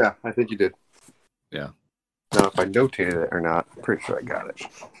experience too. Yeah, I think you did. Yeah. Now, if I notated it or not, I'm pretty sure I got it.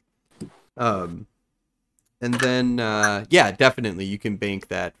 And then yeah, definitely you can bank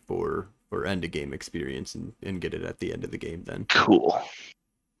that for end of game experience and get it at the end of the game then. Cool.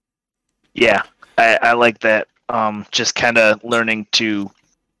 Yeah, I like that. Just kind of learning to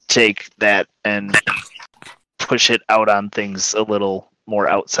take that and push it out on things a little more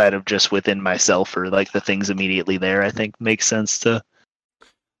outside of just within myself, or like the things immediately there, I think makes sense to.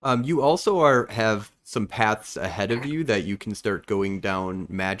 You also have some paths ahead of you that you can start going down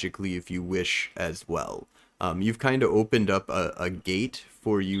magically if you wish as well. You've kind of opened up a gate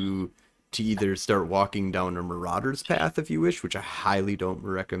for you to either start walking down a Marauder's path if you wish, which I highly don't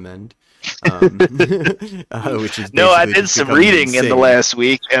recommend. Which is No, I basically did just some becoming reading in the insane. last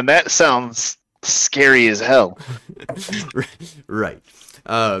week, and that sounds scary as hell. Right.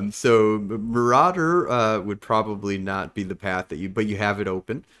 So Marauder would probably not be the path that but you have it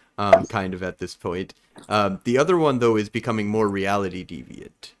open, kind of at this point. The other one though is becoming more reality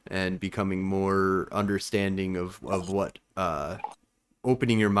deviant and becoming more understanding of what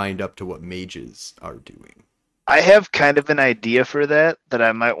opening your mind up to what mages are doing. I have kind of an idea for that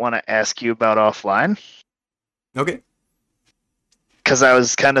I might want to ask you about offline. Okay. Because I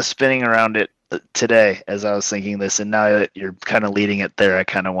was kind of spinning around it today as I was thinking this, and now that you're kind of leading it there, I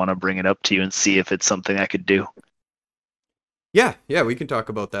kind of want to bring it up to you and see if it's something I could do. Yeah, we can talk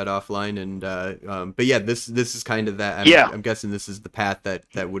about that offline, and but yeah, this is kind of that. Yeah. I'm guessing this is the path that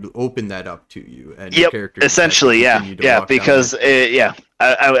would open that up to you, and your Yep, character just has to essentially, yeah, continue to yeah, walk down because that.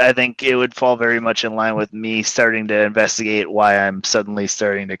 I think it would fall very much in line with me starting to investigate why I'm suddenly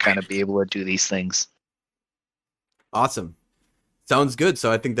starting to kind of be able to do these things. Awesome, sounds good. So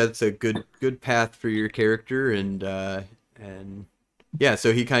I think that's a good path for your character, and yeah,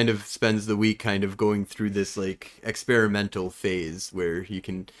 so he kind of spends the week kind of going through this like experimental phase where he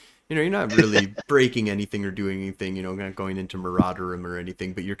can, you're not really breaking anything or doing anything, not going into marauderism or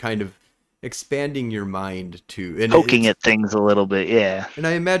anything, but you're kind of expanding your mind to, and Poking at things a little bit, yeah. and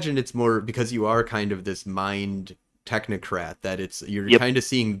I imagine it's more because you are kind of this mind technocrat that you're Yep. kind of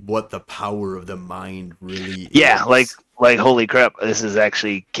seeing what the power of the mind really Yeah, is. like holy crap, this is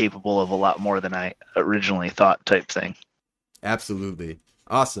actually capable of a lot more than I originally thought type thing. Absolutely.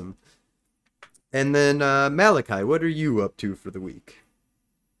 Awesome. And then Malachi, what are you up to for the week?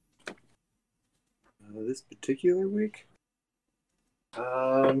 This particular week,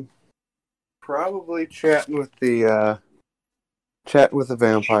 probably chatting with the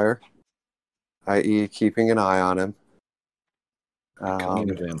vampire, i.e., keeping an eye on him.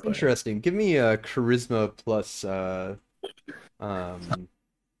 Becoming a vampire. Interesting. Give me a charisma plus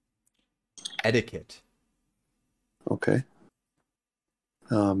etiquette. Okay.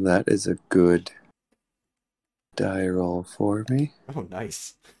 That is a good die roll for me. Oh,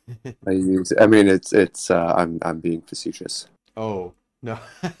 nice. I'm being facetious. Oh, no.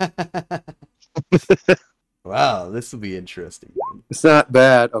 Wow, this will be interesting. It's not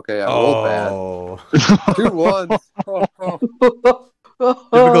bad. Okay, I rolled bad. Oh. 2 ones.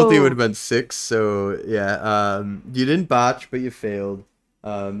 Difficulty would have been 6, so yeah. You didn't botch, but you failed.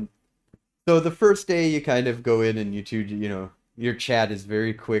 So the first day you kind of go in and you two, your chat is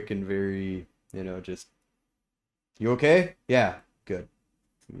very quick and very, just, you okay? Yeah, good.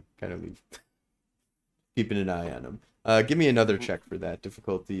 Kind of leave. Keeping an eye on him. Give me another check for that.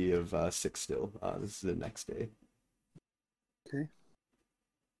 Difficulty of 6 still. This is the next day. Okay.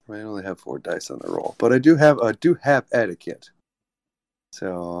 I only have 4 dice on the roll, but I do have etiquette.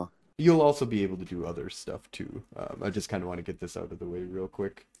 So you'll also be able to do other stuff too. I just kind of want to get this out of the way real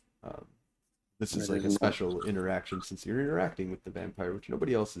quick. This is like a special interaction since you're interacting with the vampire, which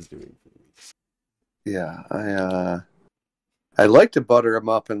nobody else is doing for the week. Yeah, I'd like to butter him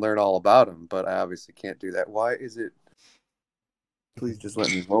up and learn all about him, but I obviously can't do that. Why is it? Please just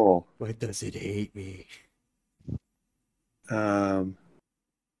let me roll. Why does it hate me?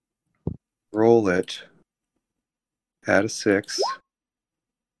 Roll it. Add a 6.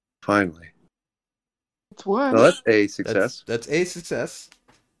 Finally. It's one. No, that's a success. That's a success.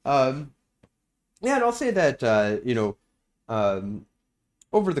 Yeah, and I'll say that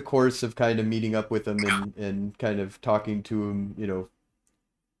over the course of kind of meeting up with him and kind of talking to him,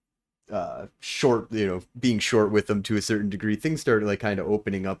 being short with him to a certain degree, things started like kind of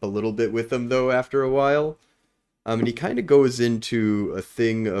opening up a little bit with him though after a while. And he kind of goes into a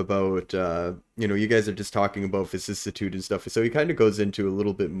thing about, you guys are just talking about vicissitude and stuff. So he kind of goes into a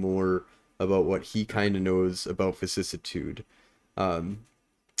little bit more about what he kind of knows about vicissitude.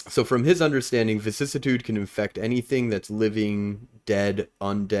 So from his understanding, vicissitude can infect anything that's living, dead,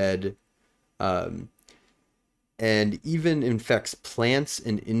 undead, and even infects plants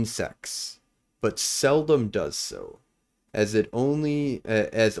and insects, but seldom does so, as it can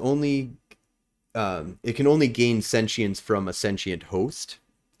only gain sentience from a sentient host,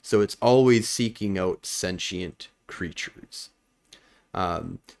 so it's always seeking out sentient creatures.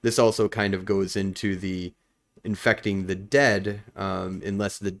 This also kind of goes into the infecting the dead,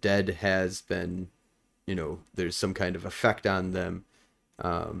 unless the dead has been, there's some kind of effect on them.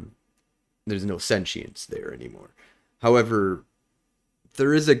 There's no sentience there anymore. However,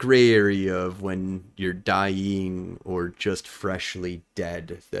 there is a gray area of when you're dying or just freshly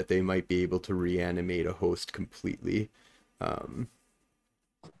dead that they might be able to reanimate a host completely. The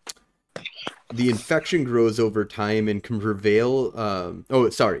infection grows over time and can prevail.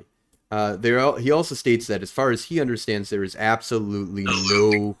 He also states that as far as he understands, there is absolutely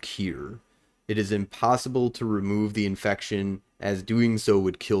no cure. It is impossible to remove the infection, as doing so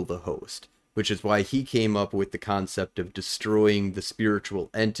would kill the host, which is why he came up with the concept of destroying the spiritual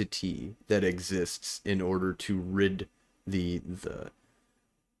entity that exists in order to rid the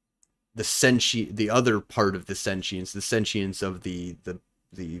other part of the sentience of the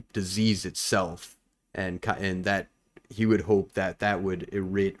disease itself, and that he would hope that would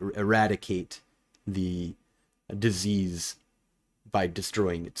eradicate the disease by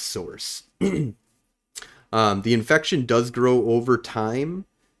destroying its source. The infection does grow over time,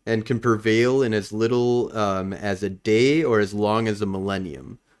 and can prevail in as little as a day or as long as a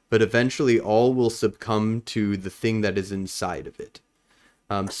millennium. But eventually, all will succumb to the thing that is inside of it.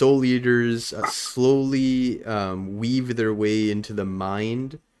 Soul Eaters slowly weave their way into the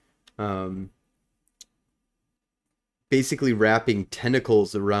mind, basically wrapping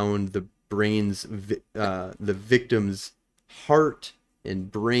tentacles around the the victim's heart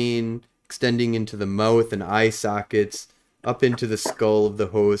and brain, extending into the mouth and eye sockets, up into the skull of the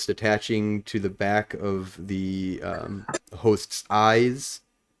host, attaching to the back of the host's eyes.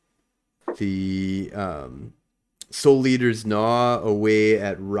 The Soul Eaters gnaw away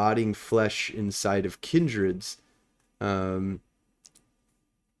at rotting flesh inside of kindreds.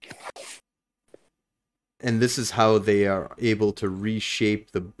 And this is how they are able to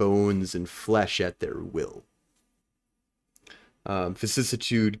reshape the bones and flesh at their will.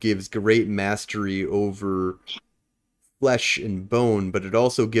 Vicissitude gives great mastery over flesh and bone, but it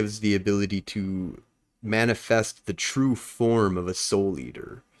also gives the ability to manifest the true form of a Soul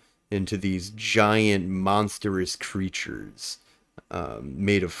Eater into these giant, monstrous creatures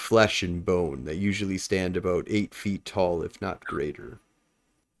made of flesh and bone that usually stand about 8 feet tall, if not greater.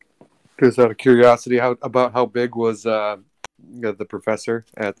 Just out of curiosity, about how big was the professor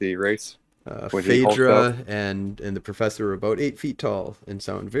at the race? Phaedra and the professor are about 8 feet tall and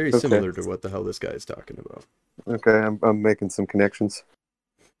sound very similar to what the hell this guy is talking about. Okay, I'm making some connections.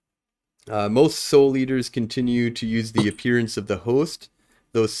 Most Soul Eaters continue to use the appearance of the host,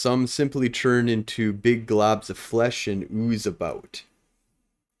 though some simply turn into big globs of flesh and ooze about.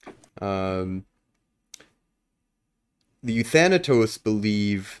 The Euthanatos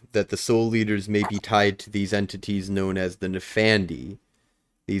believe that the Soul Eaters may be tied to these entities known as the Nephandi,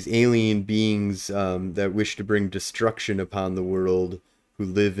 these alien beings that wish to bring destruction upon the world, who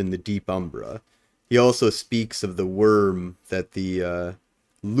live in the deep umbra. He also speaks of the worm that the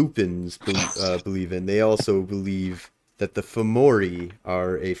Lupins believe in. They also believe that the Fomori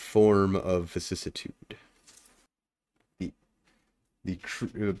are a form of vicissitude. The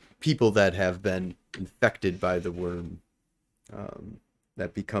people that have been infected by the worm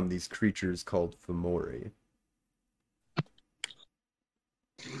that become these creatures called Fomori.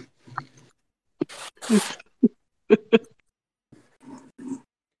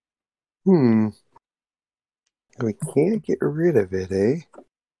 We can't get rid of it, eh?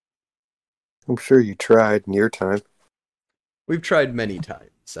 I'm sure you tried in your time. We've tried many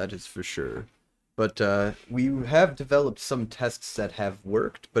times, that is for sure. But we have developed some tests that have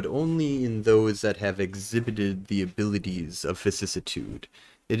worked, but only in those that have exhibited the abilities of vicissitude.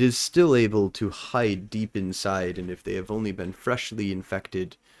 It is still able to hide deep inside, and if they have only been freshly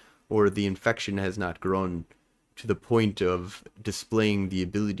infected, or the infection has not grown to the point of displaying the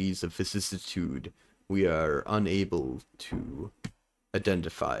abilities of vicissitude, we are unable to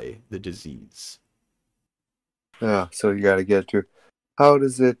identify the disease. Oh, so you got to get to. How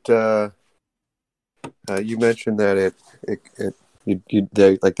does it? You mentioned that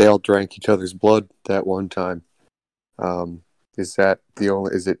they all drank each other's blood that one time. Is that the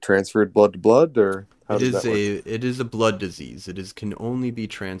only? Is it transferred blood to blood, or how does that work? It is a blood disease. It can only be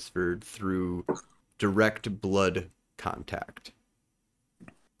transferred through direct blood contact.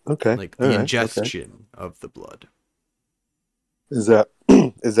 Okay, like the ingestion of the blood. Is that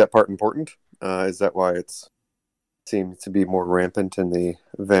part important? Is that why it seems to be more rampant in the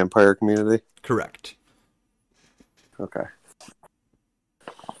vampire community? Correct. Okay.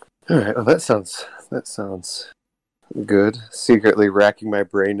 All right. Well, that sounds good. Secretly racking my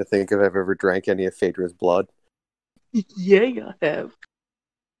brain to think if I've ever drank any of Phaedra's blood. Yeah, I have.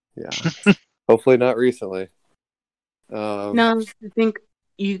 Yeah. Hopefully not recently. No, I think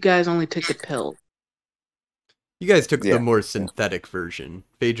you guys only took the pill. You guys took the more synthetic version.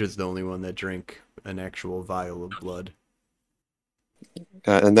 Phaedra's the only one that drank an actual vial of blood.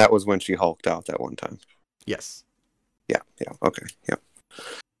 And that was when she hulked out that one time. Yes. Yeah. Okay. Yeah.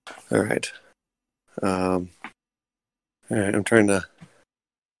 All right. All right. I'm trying to.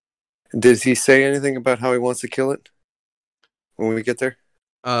 Did he say anything about how he wants to kill it when we get there?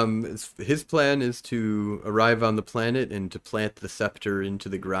 His plan is to arrive on the planet and to plant the scepter into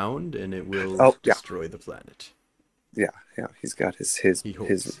the ground, and it will destroy the planet. Yeah. He's got his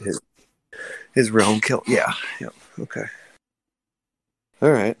realm kill. Yeah. Okay.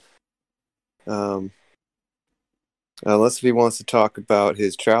 All right. Unless if he wants to talk about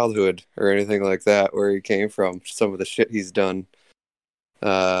his childhood or anything like that, where he came from, some of the shit he's done.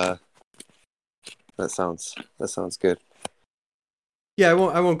 That sounds good. Yeah, I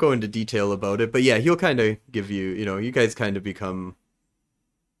won't go into detail about it, but yeah, he'll kind of give you, you guys kind of become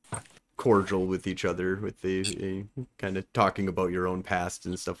cordial with each other, with the kind of talking about your own past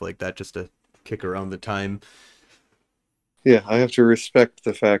and stuff like that, just to kick around the time. Yeah, I have to respect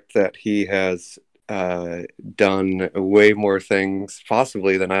the fact that he has done way more things,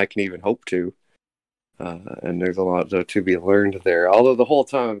 possibly, than I can even hope to. And there's a lot to be learned there. Although the whole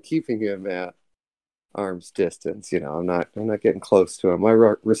time I'm keeping him at arm's distance, I'm not getting close to him.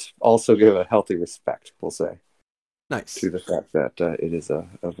 I also give a healthy respect, we'll say, Nice. to the fact that it is a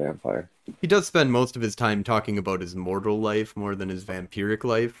vampire. He does spend most of his time talking about his mortal life more than his vampiric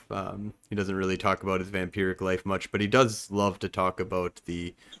life. He doesn't really talk about his vampiric life much, but he does love to talk about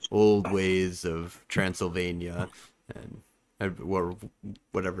the old ways of Transylvania and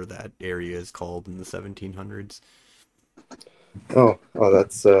whatever that area is called in the 1700s. Oh,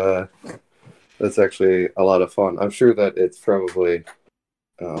 that's actually a lot of fun. I'm sure that it's probably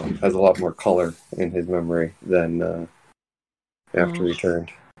has a lot more color in his memory than after he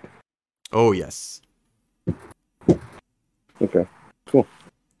turned. Oh, yes. Okay, cool.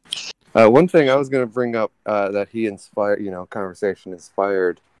 One thing I was going to bring up that he inspired, conversation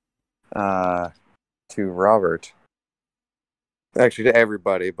inspired to Robert. Actually, to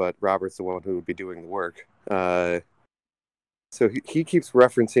everybody, but Robert's the one who would be doing the work. So he keeps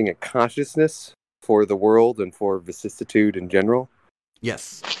referencing a consciousness for the world and for vicissitude in general.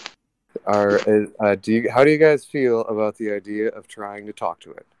 Yes. How do you guys feel about the idea of trying to talk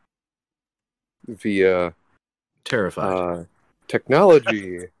to it via Terrified.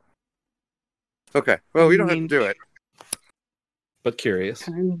 technology? Okay, well, we don't have to do it. But curious.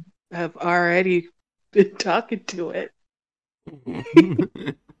 I've already been talking to it.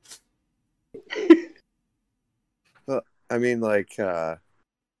 Well, I mean,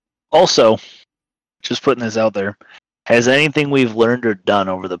 Also, just putting this out there, has anything we've learned or done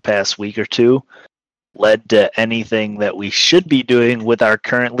over the past week or two led to anything that we should be doing with our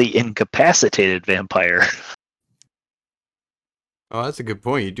currently incapacitated vampire? Oh, that's a good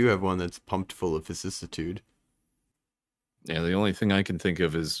point. You do have one that's pumped full of vicissitude. Yeah, the only thing I can think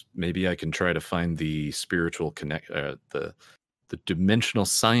of is maybe I can try to find the spiritual the dimensional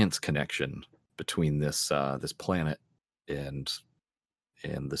science connection between this this planet and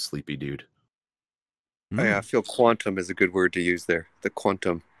the sleepy dude. I feel quantum is a good word to use there. The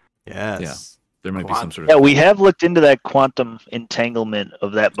quantum. Yes. Yeah. There might be some sort Yeah, of... we have looked into that quantum entanglement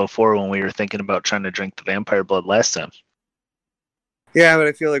of that before when we were thinking about trying to drink the vampire blood last time. Yeah, but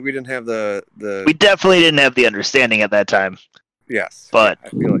I feel like we didn't have the We definitely didn't have the understanding at that time. Yes, but I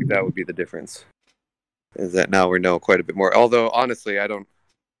feel like that would be the difference. Is that now we know quite a bit more. Although honestly, I don't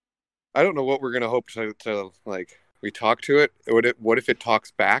know what we're gonna hope to like. We talk to it. What if it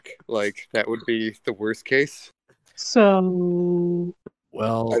talks back? Like that would be the worst case. So,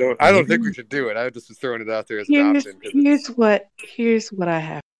 Well, I don't think we should do it. I just was throwing it out there as an option. Here's what I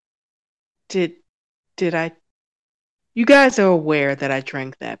have. Did I? You guys are aware that I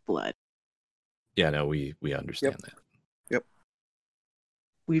drank that blood. Yeah, no, we understand that. Yep.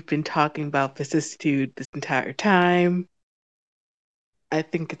 We've been talking about vicissitude this entire time. I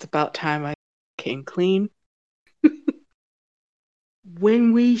think it's about time I came clean.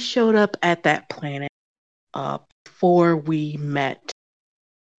 When we showed up at that planet, before we met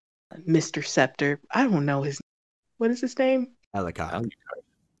Mr. Scepter, I don't know his name. What is his name? Alucard.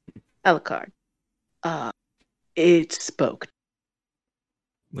 Alucard. It spoke.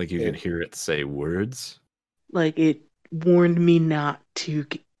 Like you could hear it say words? Like it warned me not to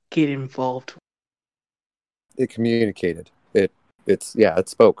get involved. It communicated. It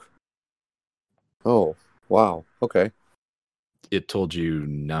spoke. Oh, wow. Okay. It told you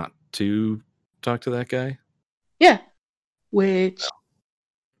not to talk to that guy? Yeah. Which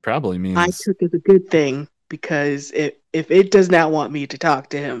probably means I took as a good thing, because if it does not want me to talk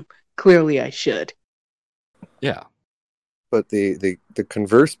to him, clearly I should. Yeah. But the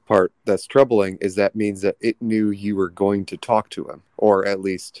converse part that's troubling is that means that it knew you were going to talk to him, or at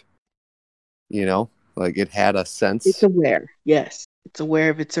least, like it had a sense. It's aware. Yes. It's aware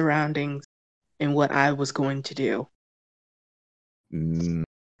of its surroundings and what I was going to do. Maybe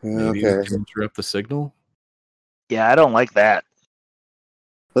Okay. we can interrupt the signal? Yeah, I don't like that.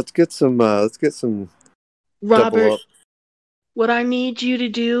 Let's get some double Robert, up. what I need you to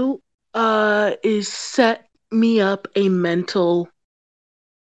do is set me up a mental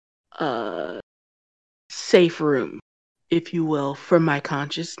safe room, if you will, for my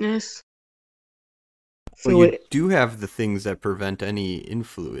consciousness. Well, you do have the things that prevent any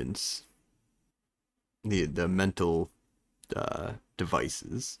influence. The mental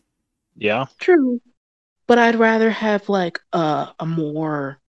devices. Yeah. True. But I'd rather have like a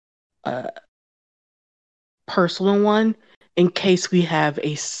more personal one, in case we have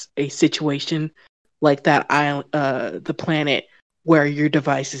a situation like that island, the planet where your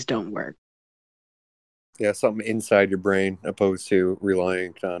devices don't work. Yeah, something inside your brain opposed to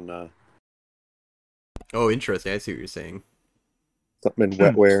relying on Oh, interesting. I see what you're saying. something in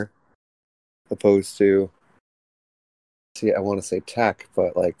wetware opposed to. See, I want to say tech,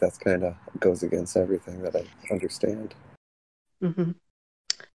 but like that's kind of goes against everything that I understand. Hmm.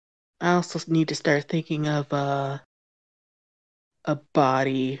 I also need to start thinking of a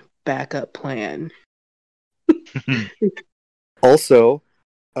body backup plan. Also,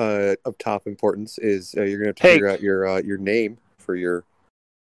 of top importance is you're gonna have to Hey. figure out your name for your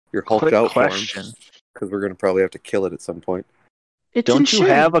hulked Quick out question. form because we're gonna probably have to kill it at some point. It's Don't you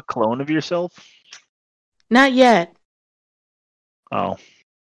insurance. have a clone of yourself? Not yet. Oh.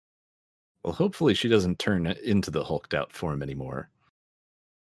 Well, hopefully she doesn't turn into the hulked out form anymore.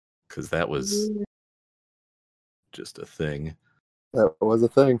 Because that was just a thing. That was a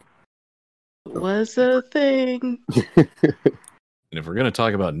thing. Was a thing. And if we're going to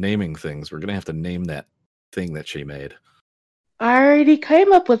talk about naming things, we're going to have to name that thing that she made. I already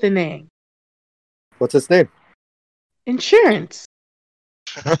came up with a name. What's its name? Insurance.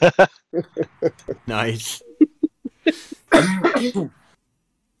 Nice.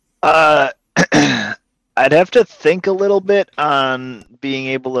 I'd have to think a little bit on being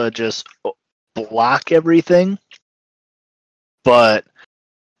able to just block everything. But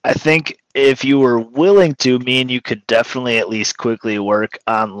I think if you were willing to, me and you could definitely at least quickly work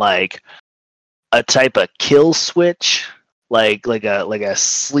on like a type of kill switch, like a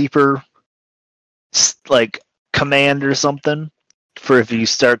sleeper like command or something for if you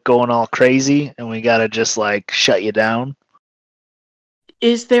start going all crazy and we gotta just like shut you down.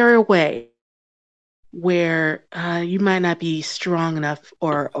 Is there a way where you might not be strong enough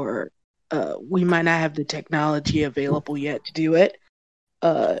or we might not have the technology available yet to do it?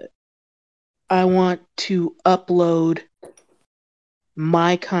 I want to upload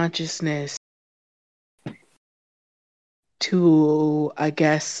my consciousness to, I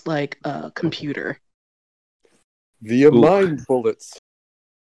guess, like a computer. Via mind bullets.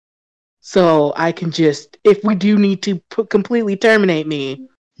 So I can just, if we do need to completely terminate me,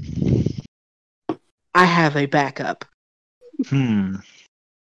 I have a backup.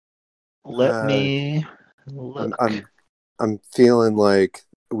 Let me look. I'm feeling like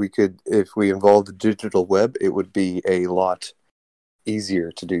we could, if we involved the digital web, it would be a lot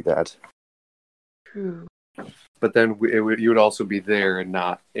easier to do that. True. But then you would also be there and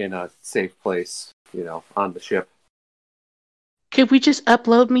not in a safe place, on the ship. Could we just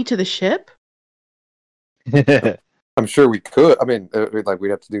upload me to the ship? I'm sure we could. I mean, we might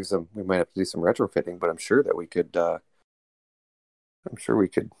have to do some retrofitting, but I'm sure that we could. I'm sure we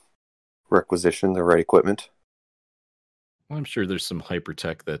could requisition the right equipment. Well, I'm sure there's some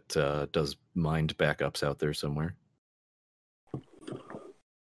hypertech that does mind backups out there somewhere.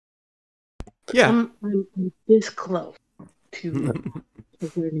 Yeah. I'm this close to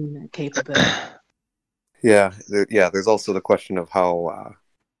learning that capability. Yeah. There's also the question of how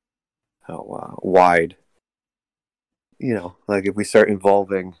wide. Like if we start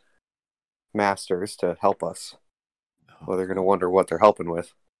involving masters to help us, well, they're going to wonder what they're helping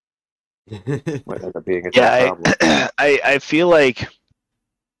with. Might end up being a problem. I feel like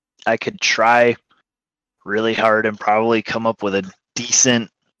I could try really hard and probably come up with a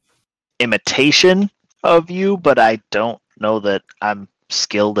decent imitation of you, but I don't know that I'm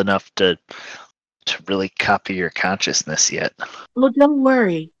skilled enough to really copy your consciousness yet. Well, don't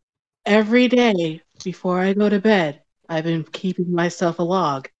worry. Every day before I go to bed, I've been keeping myself a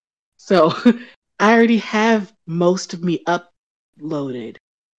log. So I already have most of me uploaded.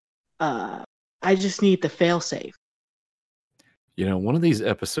 I just need the failsafe. One of these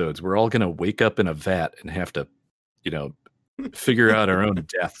episodes, we're all going to wake up in a vat and have to, figure out our own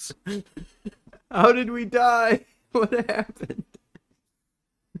deaths. How did we die? What happened?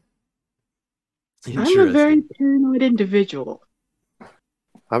 I'm a very paranoid individual.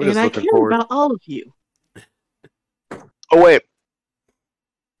 I'm just and I looking care forward. about all of you. Oh, wait.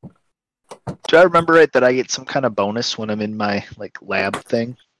 Do I remember right that I get some kind of bonus when I'm in my lab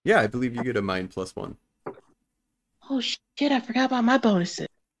thing? Yeah, I believe you get a mind +1. Oh shit, I forgot about my bonuses.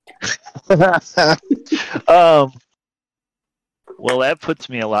 Well, that puts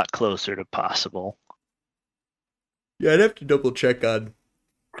me a lot closer to possible. Yeah, I'd have to double check on.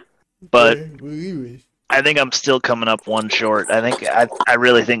 But I think I'm still coming up one short. I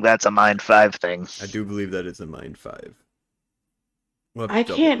really think that's a Mind 5 thing. I do believe that is a Mind 5. I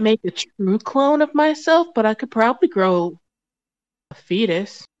can't make a true clone of myself, but I could probably grow a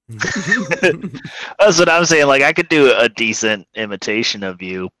fetus. That's what I'm saying. Like, I could do a decent imitation of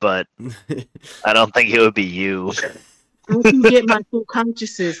you, but I don't think it would be you. I can get my full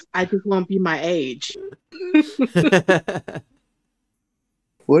consciousness. I just won't be my age.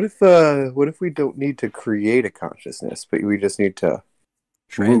 What if we don't need to create a consciousness, but we just need to move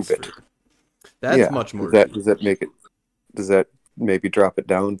Transfer. it? That's much more. Does that make it? Does that maybe drop it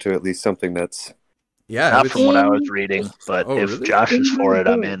down to at least something that's? Yeah, Not from what I was reading, but Oh, if really? Josh is for it,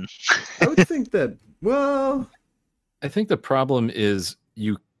 I'm in. I would think that. Well, I think the problem is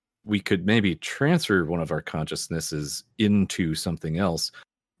we could maybe transfer one of our consciousnesses into something else,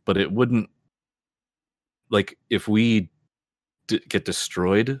 but it wouldn't, like, if we get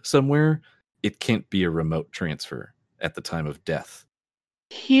destroyed somewhere, it can't be a remote transfer at the time of death,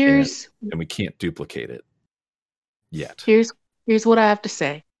 Here's and we can't duplicate it yet. here's what I have to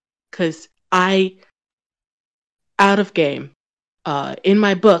say, because out of game, in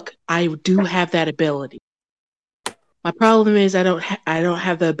my book, I do have that ability. My problem is I don't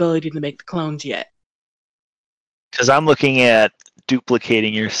have the ability to make the clones yet. Because I'm looking at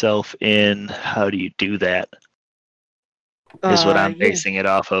duplicating yourself in how do you do that? Is what I'm Yeah. basing it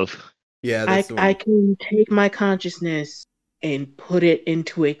off of. yeah, that's the one. I can take my consciousness and put it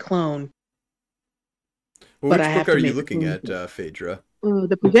into a clone. Well, but which I have book to are you make looking at, clones. Phaedra?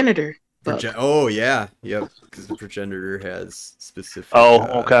 The progenitor book. Oh yeah, yep. Because the progenitor has specific.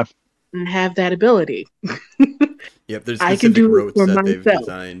 Okay. I have that ability. Yep, there's I can specific do it routes for that they've myself.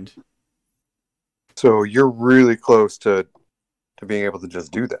 designed. So you're really close to being able to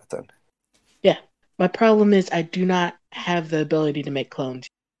just do that then. My problem is I do not have the ability to make clones.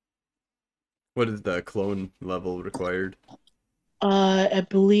 What is the clone level required? I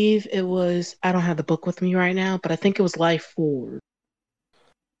believe it was. I don't have the book with me right now, but I think it was Life 4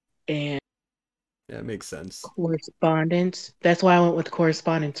 and Yeah, it makes sense. Correspondence. That's why I went with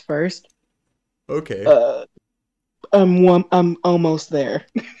Correspondence first. Okay. I'm almost there.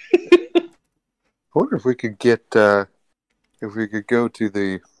 I wonder if we could get if we could go to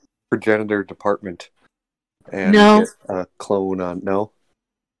the progenitor department and No. get a clone on. No.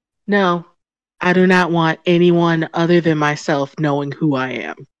 No, I do not want anyone other than myself knowing who I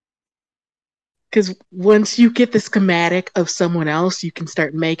am. Because once you get the schematic of someone else, you can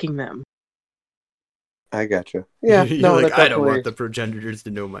start making them. I gotcha. Yeah. You're no, like, Oh, that I don't want the definitely- progenitors to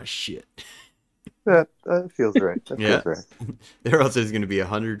know my shit. That feels right. That Yeah. feels right. Or else there's going to be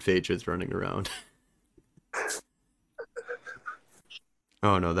 100 Phaedras running around.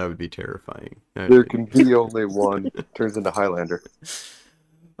 Oh no, that would be terrifying. There can be only one. Turns into Highlander.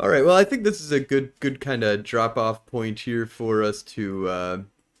 All right. Well, I think this is a good kind of drop off point here for us to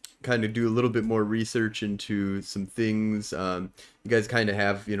kind of do a little bit more research into some things. You guys kind of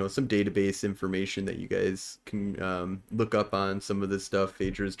have, some database information that you guys can look up on some of this stuff.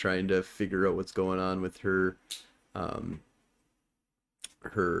 Phaedra's trying to figure out what's going on with her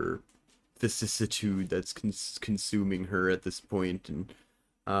vicissitude that's consuming her at this point. And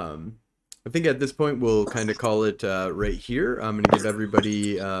I think at this point we'll kind of call it right here. I'm going to give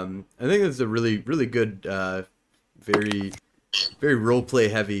everybody, I think this is a really, really good, very, very roleplay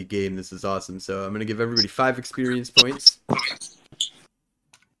heavy game. This is awesome. So I'm going to give everybody 5 experience points.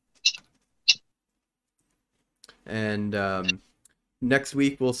 And next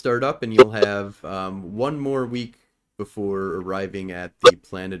week we'll start up and you'll have one more week before arriving at the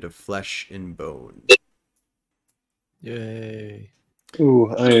planet of flesh and bone. Yay.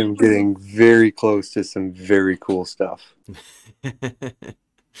 Ooh, I am getting very close to some very cool stuff.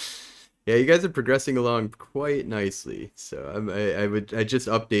 Yeah, you guys are progressing along quite nicely. So I just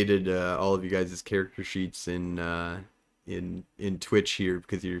updated all of you guys' character sheets in Twitch here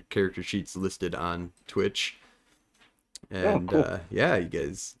because your character sheet's listed on Twitch. And cool. yeah, you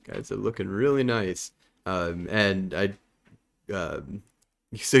guys are looking really nice. And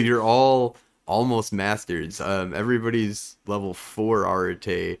so you're all almost masters. Everybody's level 4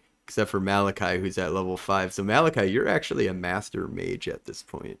 Arate, except for Malachi, who's at level 5. So Malachi, you're actually a master mage at this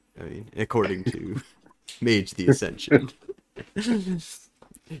point. I mean, according to Mage the Ascension.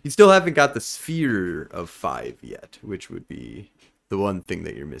 You still haven't got the Sphere of 5 yet, which would be the one thing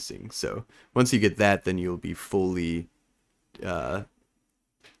that you're missing. So once you get that, then you'll be fully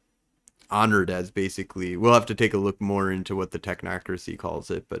honored as basically, we'll have to take a look more into what the technocracy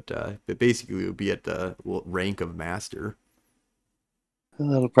calls it, but basically it would be at the rank of master. Well,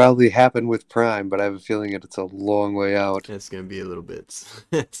 that'll probably happen with Prime, but I have a feeling it's a long way out. It's gonna be a little bit.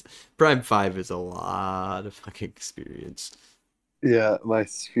 Prime 5 is a lot of fucking experience. Yeah, my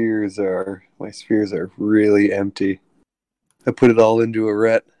spheres are really empty. I put it all into a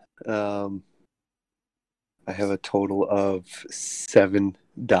ret. I have a total of 7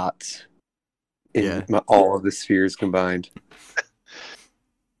 dots in Yeah. all of the spheres combined.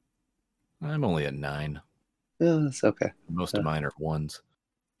 I'm only at 9. Oh, that's okay. Most of mine are 1s.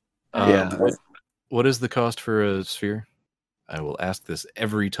 Yeah. What is the cost for a sphere? I will ask this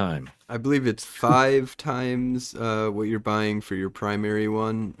every time. I believe it's 5 times what you're buying for your primary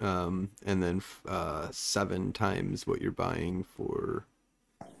one, and then 7 times what you're buying for.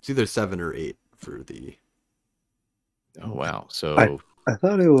 It's either 7 or 8 for the. Oh wow! So I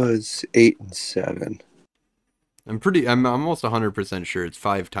thought it was 8 and 7. I'm almost 100% sure it's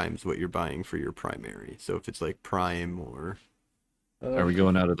 5 times what you're buying for your primary. So if it's like Prime or. are we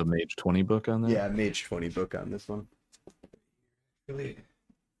going out of the Mage 20 book on that? Yeah, Mage 20 book on this one. Really?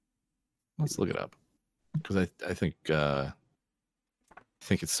 Let's look it up because I think it's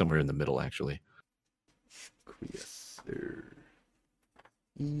somewhere in the middle actually. Yes, sir.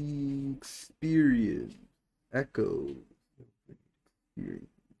 Experience. Echo. Experience.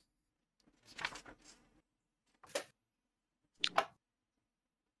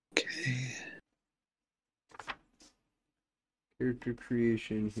 Okay. Character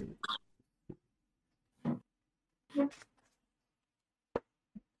creation here.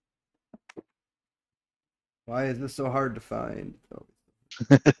 Why is this so hard to find? Oh,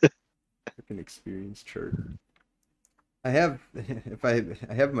 freaking experience chart. I have I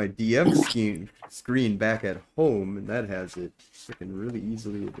have my DM screen back at home, and that has it freaking really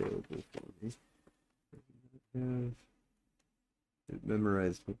easily available for me. It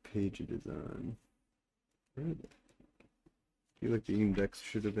memorized what page it is on. Where is it? I feel like the index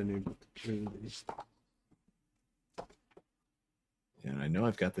should have been able to turn these. Yeah, I know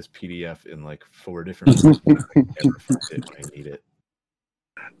I've got this PDF in like 4 different places. I never find it when I need it.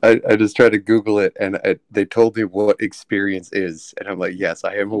 I just tried to Google it, and they told me what experience is, and I'm like, yes,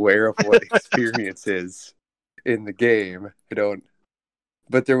 I am aware of what experience is in the game.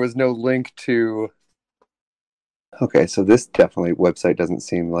 But there was no link to. Okay, so this website doesn't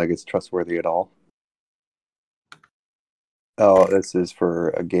seem like it's trustworthy at all. Oh, this is for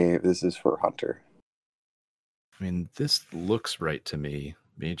a game. This is for Hunter. I mean, this looks right to me.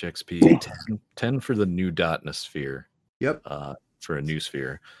 Mage XP 10 for the new dot in a sphere. Yep. For a new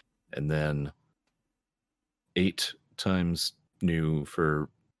sphere, and then 8 times new for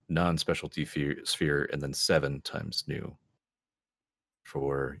non-specialty sphere, and then 7 times new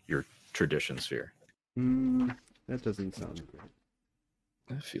for your tradition sphere. That doesn't sound right.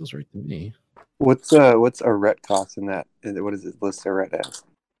 That feels right to me. What's a ret cost in that? What does it list a ret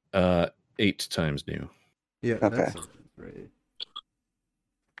as? 8 times new. Yeah, Okay. that sounds right.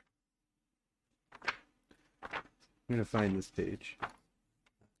 I'm gonna find this page.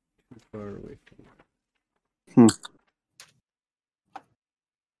 Too far away from it.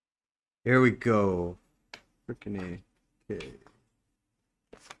 Here we go. Frickin' A. Okay.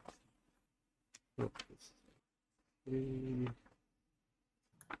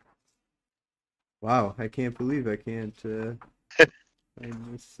 Wow, I can't believe I can't find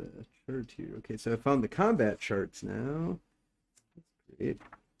this chart here. Okay, so I found the combat charts now. That's great.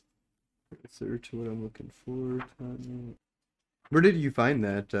 Search what I'm looking for. Where did you find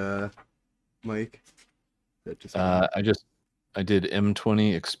that, Mike? That just I did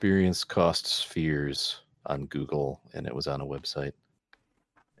M20 experience cost spheres on Google, and it was on a website.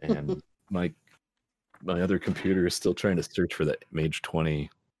 And my other computer is still trying to search for that Mage 20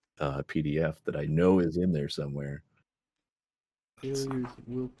 PDF that I know is in there somewhere. Failures,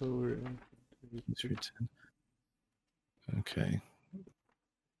 willpower. Okay.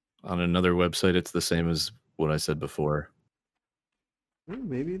 On another website, it's the same as what I said before. Oh,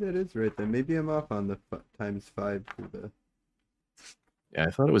 maybe that is right then. Maybe I'm off on the times 5 for the. Yeah,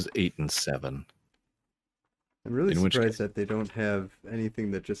 I thought it was 8 and 7. I'm really surprised that they don't have anything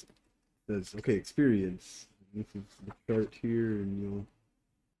that just says, okay, experience. This is the chart here, and you'll.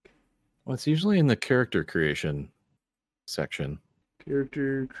 Well, it's usually in the character creation section.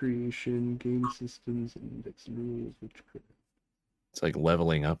 Character creation, game systems, index rules, witchcraft. It's like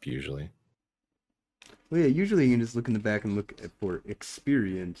leveling up usually. Well, yeah, usually you can just look in the back and look for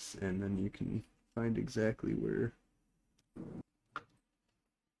experience, and then you can find exactly where.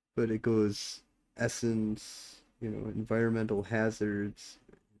 But it goes essence, environmental hazards.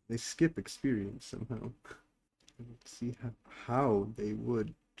 They skip experience somehow. Let's see how they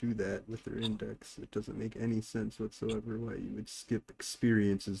would do that with their index. It doesn't make any sense whatsoever why you would skip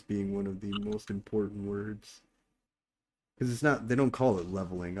experience as being one of the most important words. Because it's not, they don't call it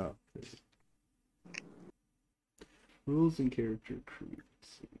leveling up. Rules and character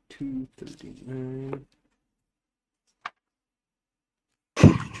creates 239.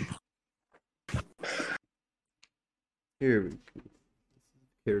 Here we go.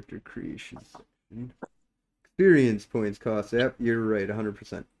 character creation section. Experience points cost. Yep, you're right,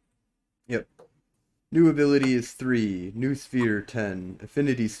 100%. Yep. New ability is 3. New sphere 10.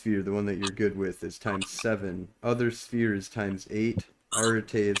 Affinity sphere, the one that you're good with, is times 7. Other sphere is times 8.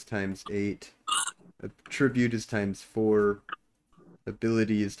 Arete is times 8. Attribute is times 4.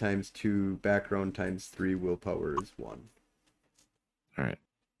 Ability is times 2. Background times 3. Willpower is 1. All right.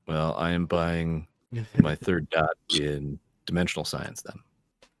 Well, I am buying my third dot in dimensional science then.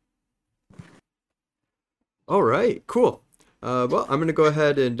 All right, cool. Well, I'm going to go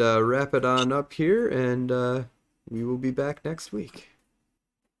ahead and wrap it on up here, and we will be back next week.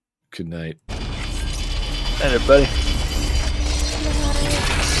 Good night. Night, everybody.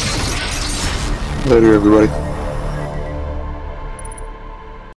 Later, everybody.